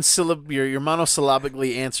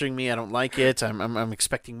monosyllabically answering me. I don't like it. I'm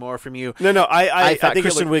expecting more from you. No. I thought think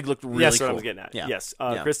Kristen Wiig looked really Yes, cool. what I was getting at. Yeah. Yes.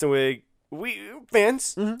 Yeah. Kristen Wiig. We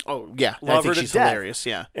fans. Oh yeah, I Love think her to she's death. hilarious.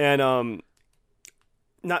 Yeah. And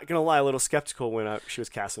not gonna lie, a little skeptical when she was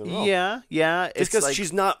casting the role. Yeah. Just It's because like,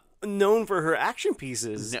 she's not known for her action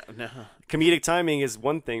pieces. no. Comedic timing is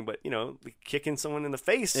one thing, but kicking someone in the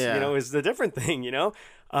face, Yeah. is the different thing.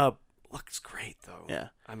 Looks great though. Yeah.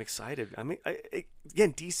 I'm excited. I mean,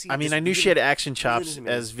 again, DC. I mean, just I knew she had action chops into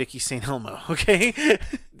me. as Vicky St. Elmo. Okay.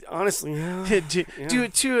 honestly, yeah. Do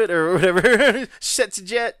it to it or whatever. Set to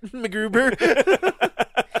jet, MacGruber.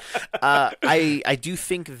 I do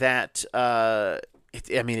think that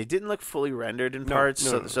it didn't look fully rendered in parts.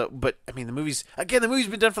 no. But I mean, the movie's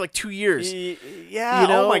been done for like 2 years. Yeah.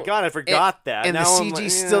 Oh my god, I forgot that. And now the I'm CG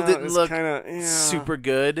like, still didn't it's look kinda, super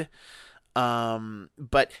good.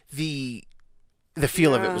 But the the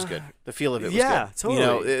feel of it was good. The feel of it was Yeah, good. totally. You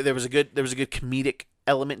know, there was a good comedic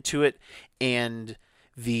element to it, and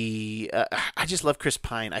I just love Chris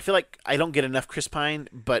Pine. I feel like I don't get enough Chris Pine,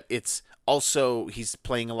 but it's also he's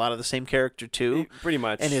playing a lot of the same character too, Pretty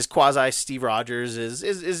much. and his quasi Steve Rogers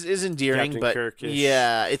is endearing, Captain but Kirk-ish.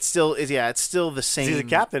 yeah, it's still the same. He's a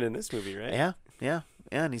captain in this movie, right? Yeah,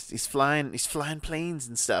 and he's flying planes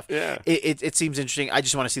and stuff. Yeah. It seems interesting. I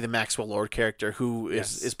just want to see the Maxwell Lord character, who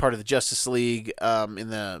is part of the Justice League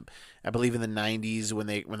I believe in the 90s when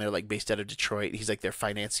they're like based out of Detroit. He's like their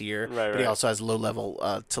financier, but he also has low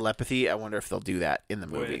level telepathy. I wonder if they'll do that in the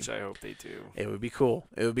movie. Which I hope they do. It would be cool.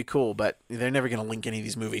 But they're never going to link any of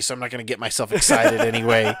these movies, so I'm not going to get myself excited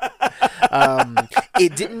anyway.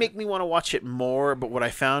 It didn't make me want to watch it more, but what I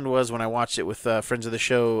found was when I watched it with friends of the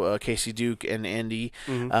show, Casey Duke and Andy.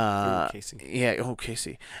 Casey. Yeah,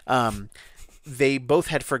 Casey. They both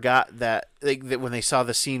had forgot that when they saw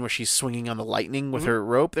the scene where she's swinging on the lightning with her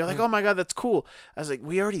rope, they're like, "Oh my god, that's cool!" I was like,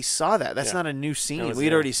 "We already saw that. That's not a new scene. We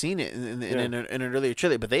had already seen it in an earlier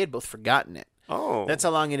trailer." But they had both forgotten it. Oh, That's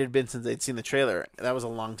how long it had been since they'd seen the trailer. That was a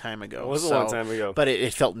long time ago. It was a long time ago. But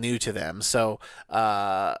it felt new to them. So,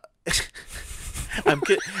 I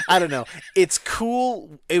don't know. It's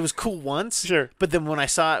cool. It was cool once. Sure. But then when I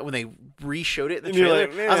saw it, when they re-showed it in the And you're trailer,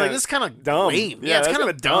 like, I was like, "Man, this is kind of dumb. lame. Yeah, it's that's kind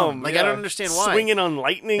of kinda dumb. Like, Yeah. I don't understand why. Swinging on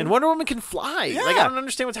lightning. And Wonder Woman can fly. Yeah. Like, I don't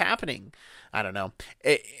understand what's happening. I don't know.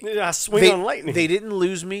 Swing on lightning. They didn't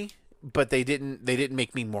lose me, but they didn't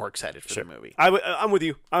make me more excited for the movie. I'm with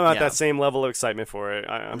you. I'm at Yeah. that same level of excitement for it.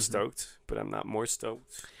 I'm stoked, but I'm not more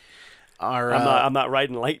stoked. Our, I'm not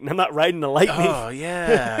riding lightning. I'm not riding the lightning. Oh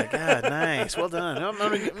yeah, God, nice, well done. I'm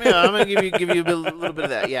gonna give you a little bit of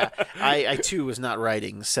that. Yeah, I too was not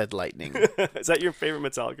riding said lightning. Is that your favorite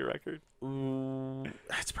Metallica record?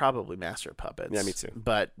 It's probably Master of Puppets. Yeah, me too.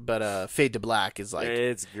 But Fade to Black is like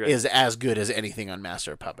It's great. is as good as anything on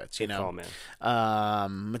Master of Puppets. You Good know, call,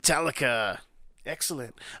 man. Metallica,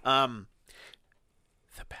 excellent. The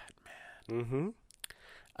Batman. Mm-hmm.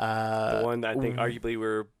 The one that I think arguably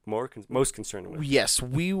we're most concerned with. Yes,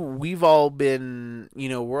 we've all been,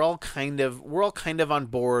 we're all kind of on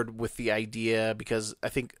board with the idea because I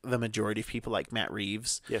think the majority of people like Matt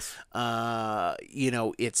Reeves. Yes.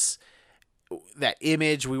 It's that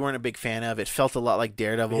Image we weren't a big fan of. It felt a lot like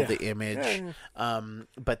Daredevil, the Image. Yeah.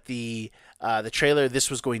 But the trailer, this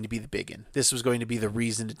was going to be the big one. This was going to be the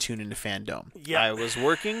reason to tune into Fandom. Yeah. I was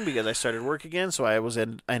working because I started work again, so I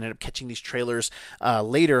ended up catching these trailers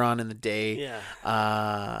later on in the day.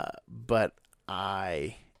 Yeah. But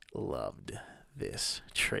I loved this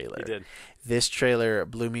trailer. You did. This trailer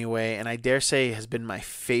blew me away, and I dare say has been my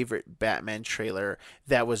favorite Batman trailer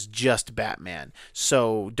that was just Batman.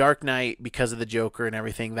 So Dark Knight, because of the Joker and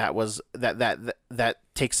everything, that was that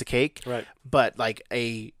takes the cake. Right. But like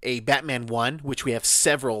a Batman 1, which we have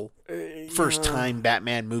several first time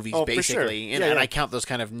Batman movies Oh, for sure. basically, and, Yeah, and yeah. I count those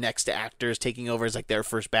kind of next actors taking over as like their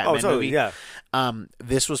first Batman totally, movie. yeah.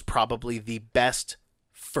 This was probably the best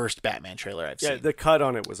first Batman trailer I've Yeah, seen. the cut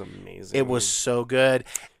on it was amazing. It was so good,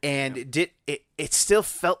 and it still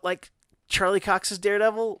felt like Charlie Cox's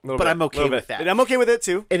Daredevil, Little but bit, I'm okay little with bit. that. And I'm okay with it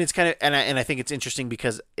too. And it's kind of and I think it's interesting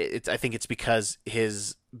because I think it's because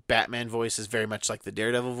his Batman voice is very much like the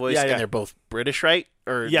Daredevil voice, Yeah, yeah. and they're both British, right?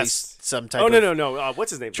 Or at Yes. least some type. Oh of... no.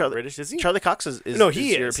 What's his name? British is he? Charlie Cox is No,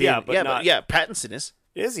 he is, European. yeah, but not- Pattinson is.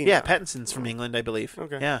 Is he? Yeah, now? Pattinson's from England, I believe.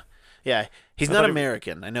 Okay. Yeah. He's I not thought he-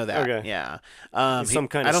 American. I know that. Okay. Yeah. He's some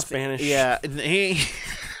kind I of don't Spanish. Yeah. He.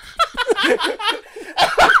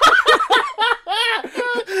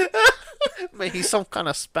 Maybe he's some kind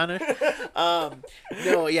of Spanish.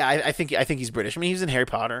 No, yeah, I think he's British. I mean, he's in Harry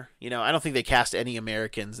Potter. I don't think they cast any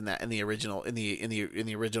Americans in the original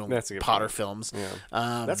That's a good Potter point. films.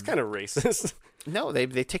 Yeah. That's kind of racist. No, they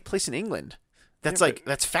take place in England. That's Yeah,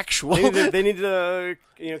 that's factual. they need to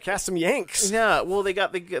cast some Yanks. Yeah, well, they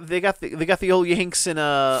got the old Yanks in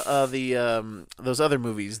those other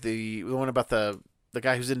movies. The one about the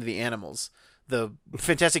guy who's into the animals, the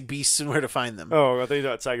Fantastic Beasts and Where to Find Them. Oh, I thought you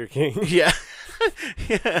thought Tiger King. Yeah.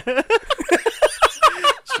 Yeah.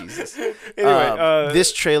 Jesus. Anyway,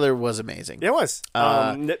 this trailer was amazing. Yeah, it was.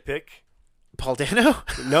 Nitpick. Paul Dano?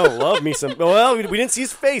 No, love me some. Well, we didn't see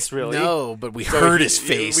his face really. No, but we So heard his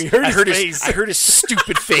face. we heard I his heard face. I heard his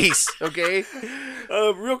stupid face. Okay.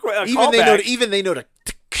 Real quick. Even they know to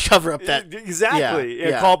cover up that. Exactly. Yeah,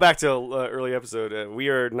 yeah. Call back to early episode. We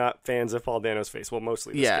are not fans of Paul Dano's face. Well,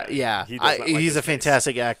 mostly. This guy. Yeah. He does not like He's his a face.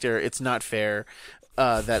 fantastic actor. It's not fair.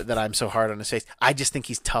 that I'm so hard on his face. I just think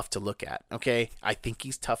he's tough to look at. Okay, I think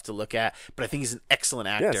he's tough to look at, but I think he's an excellent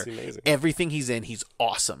actor. Yes, amazing. Everything he's in, he's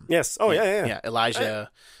awesome. Yes. Oh yeah. Yeah, Elijah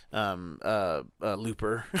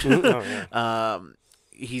Looper. Oh, yeah.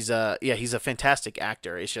 He's a fantastic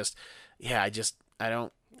actor. It's just, I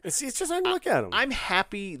don't. It's just hard to look at him. I'm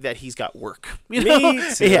happy that he's got work. Me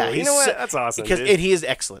too. Yeah, You know what? That's awesome, Because dude. and he is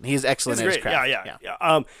excellent. He is excellent It's at his great. craft.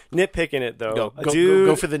 Yeah. Nitpicking it though.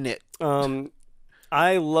 Go for the nit.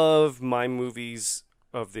 I love my movies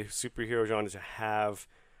of the superhero genre to have,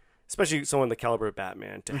 especially someone the caliber of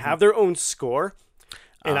Batman, to have their own score.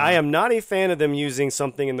 And I am not a fan of them using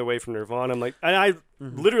something in the way from Nirvana. I'm like, and I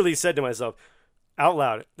literally said to myself out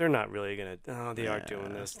loud, they're not really gonna. Oh, they are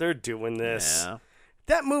doing this. They're doing this. Yeah.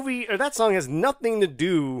 That movie or that song has nothing to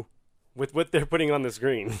do with what they're putting on the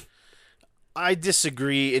screen. I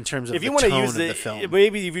disagree in terms of If the you want to tone use of the film.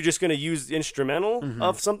 maybe if you're just going to use the instrumental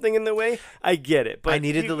of something in the way, I get it. But I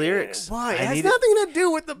needed the lyrics. Why? It I has needed- nothing to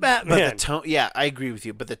do with the Batman. But the tone, yeah, I agree with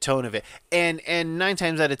you. But the tone of it, and 9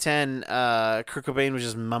 times out of 10, Kurt Cobain was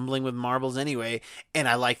just mumbling with marbles anyway, and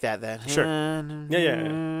I like that. Sure.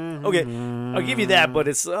 Yeah. Okay, I'll give you that. But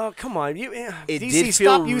it's come on, It DC, did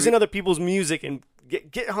stop feel using other people's music and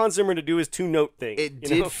get Hans Zimmer to do his 2-note thing. It you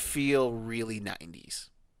did know? feel really 90s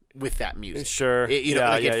with that music. Sure.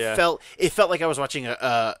 It felt like I was watching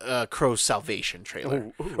a Crow's Salvation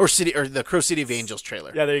trailer or the Crow City of Angels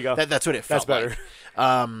trailer. Yeah, there you go. That's what it felt That's better.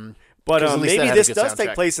 like. But 'cause at least that maybe had a this good does take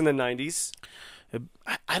soundtrack. place in the 90s.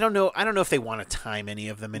 I don't know. I don't know if they want to time any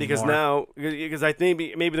of them anymore. Because I think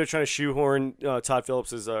maybe they're trying to shoehorn Todd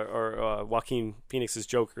Phillips's or Joaquin Phoenix's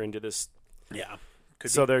Joker into this. Yeah.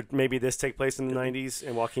 So maybe this take place in the 90s,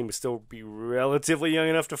 and Joaquin would still be relatively young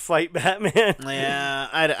enough to fight Batman. Yeah,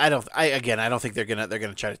 I don't think they're gonna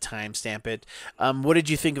try to timestamp it. What did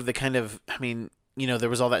you think of the kind of? I mean, there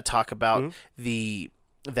was all that talk about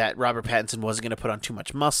that Robert Pattinson wasn't going to put on too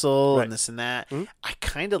much muscle and this and that. I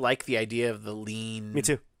kind of like the idea of the lean. Me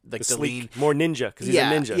too. Like the sleek, lean, more ninja because he's a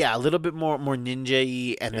ninja. Yeah, a little bit more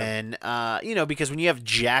ninja-y, and then because when you have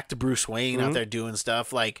jacked Bruce Wayne out there doing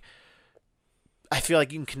stuff, like I feel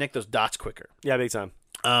like you can connect those dots quicker. Yeah, big time.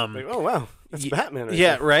 Like, oh wow, that's Batman. Right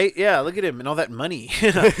Yeah, there. right. Yeah, look at him and all that money.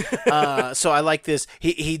 So I like this.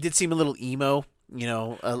 He did seem a little emo.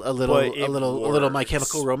 A little My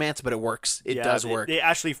Chemical Romance, but it works. It does work. They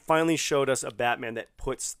actually finally showed us a Batman that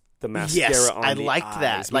puts the mascara Yes, on I the liked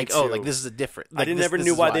eyes. that. Me Like, too. this is a different. I never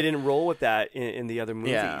knew why they didn't roll with that in the other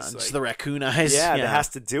movies. Yeah, just the raccoon eyes. Yeah, that has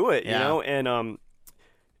to do it. Yeah. And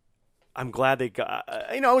I'm glad they got.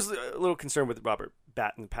 I was a little concerned with Robert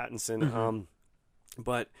Pattinson,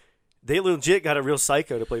 but they legit got a real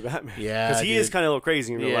psycho to play Batman. Yeah, because he is kind of a little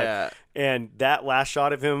crazy in real Yeah. life. And that last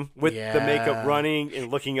shot of him with the makeup running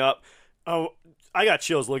and looking up, I got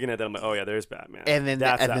chills looking at that. I'm like, oh yeah, there's Batman. And then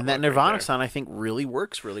That's that look Nirvana right there. song I think really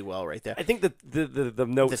works really well right there. I think the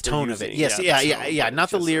notes, The tone they're of it, using, yes, not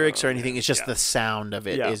the just, lyrics or anything. It's just yeah. the sound of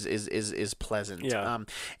it Yeah. is pleasant. Yeah.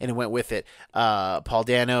 And it went with it. Paul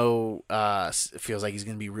Dano feels like he's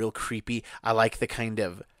going to be real creepy. I like the kind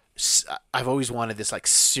of. I've always wanted this like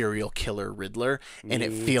serial killer Riddler, and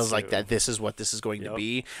it feels like that. This is what this is going to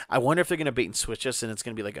be. I wonder if they're going to bait and switch us, and it's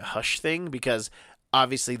going to be like a Hush thing because.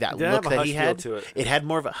 Obviously, that Did it look have a that he Hush feel had, to it? it had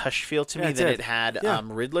more of a Hush feel to me it than did. it had Yeah.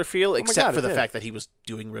 Riddler feel, except God, for it the did. fact that he was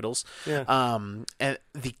doing riddles. Yeah. And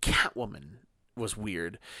the Catwoman was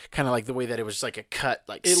weird, kind of like the way that it was just like a cut,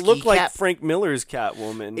 like It ski looked like cap. Frank Miller's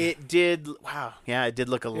Catwoman. It did. Wow, yeah, it did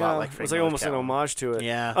look a lot like. it Frank was like Miller's almost an Catwoman. homage to it.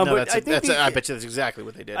 Yeah, but no, that's. I think I bet you that's exactly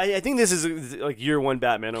what they did. I think this is like year one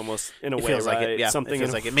Batman almost in a It way, feels right? like it. Yeah, Something it feels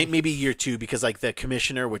in- like it. Maybe year 2 because like the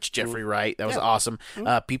commissioner, which Jeffrey Wright, that was awesome.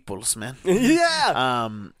 Peoples, man. yeah,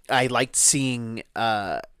 I liked seeing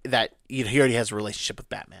that he already has a relationship with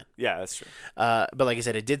Batman. yeah, that's true. But like I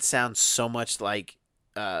said, it did sound so much like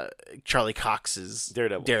Charlie Cox's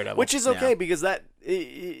Daredevil, which is okay Yeah. because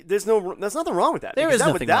there's nothing wrong with that. There because is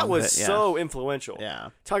nothing that wrong with was it, yeah. so influential. Yeah.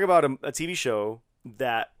 Talk about a TV show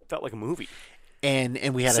that felt like a movie. And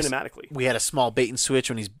we had Cinematically. we had a small bait and switch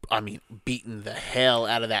when he's beating the hell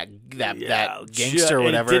out of that gangster or and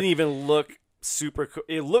whatever. It didn't even look super.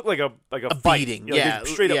 It looked like a fight. beating, Like yeah, a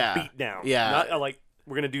straight up yeah, beat down. yeah. Not like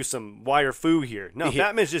we're gonna do some wire foo here. No, Yeah.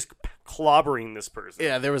 Batman's just clobbering this person.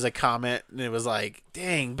 Yeah, there was a comment, and it was like,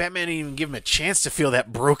 "Dang, Batman didn't even give him a chance to feel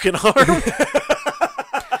that broken arm."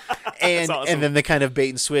 awesome. And then the kind of bait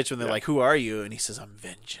and switch when they're like, "Who are you?" and he says, "I'm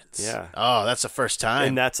vengeance." Yeah. Oh, that's the first time.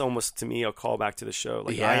 And that's almost to me a callback to the show.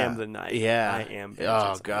 Like I am the knight. Yeah. I am. Oh vengeance.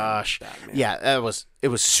 I am gosh. Batman. Yeah, it was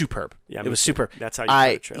superb. Yeah, it me was too. superb. That's how you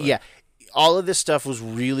put a trailer. Yeah. All of this stuff was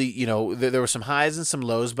really, there were some highs and some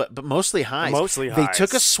lows, but mostly highs. Mostly They highs.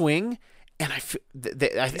 took a swing and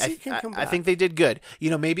I come I back. think they did good.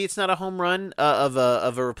 Maybe it's not a home run of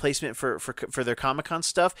a replacement for their Comic-Con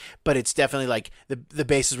stuff, but it's definitely like the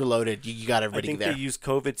bases were loaded. You got I everybody think there. they used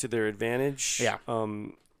COVID to their advantage. Yeah.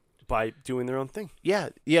 By doing their own thing. Yeah,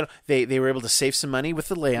 they were able to save some money with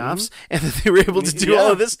the layoffs, and then they were able to do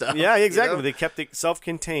all of this stuff. Yeah, exactly. They kept it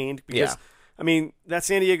self-contained because, Yeah. I mean, that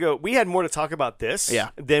San Diego, we had more to talk about this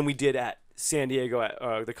Yeah. than we did at San Diego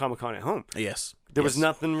at the Comic-Con at home. Yes, There was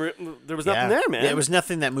nothing. There was nothing there, man. There was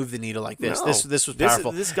nothing that moved the needle like this. No. This was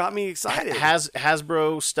powerful. This got me excited.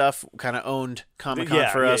 Hasbro stuff kind of owned Comic-Con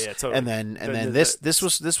for us, totally. and then this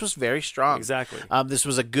was very strong. Exactly. This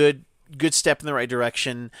was a good step in the right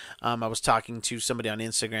direction. I was talking to somebody on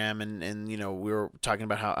Instagram, and we were talking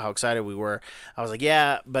about how excited we were. I was like,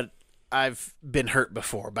 yeah, but I've been hurt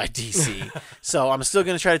before by DC, so I'm still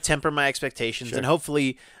going to try to temper my expectations, and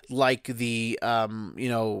hopefully, like the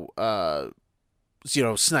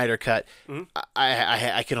Snyder cut,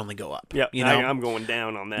 I can only go up. Yeah, you know, I'm going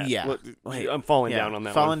down on that. Yeah. Look, I'm falling down on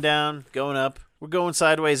that. Falling down, going up. We're going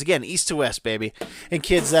sideways again, east to west, baby. And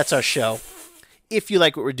kids, that's our show. If you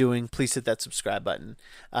like what we're doing, please hit that subscribe button.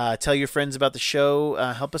 Tell your friends about the show.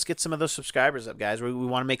 Help us get some of those subscribers up, guys. We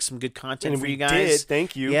want to make some good content And for we you guys. did.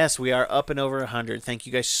 Thank you. Yes, we are up and over 100. Thank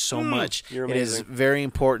you guys so much. You're It is amazing. very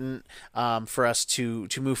important for us to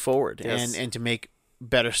move forward Yes. and to make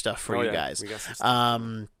better stuff for Oh, you yeah. guys. We got some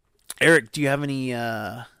stuff. Eric, do you have any You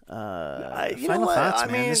final know what? thoughts, I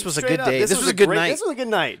man? mean, This was a straight good up, day. This was a good great- night. This was a good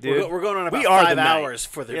night, dude. We're going on about We are 5 the night. hours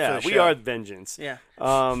for the Yeah, we show. are the vengeance. Yeah.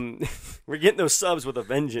 We're getting those subs with a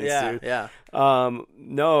vengeance, Yeah, dude. yeah.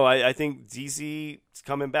 No, I think DZ is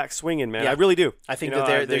coming back swinging, man. Yeah. I really do. I think You know,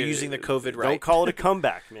 that they're using the COVID right. Don't call it a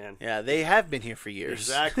comeback, man. Yeah, they have been here for years.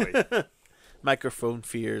 Exactly. Microphone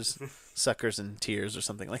fears, suckers and tears, or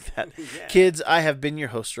something like that. Kids, I have been your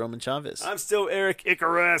host, Roman Chavez. I'm still Eric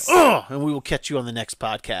Icarus. And we will catch you on the next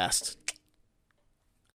podcast.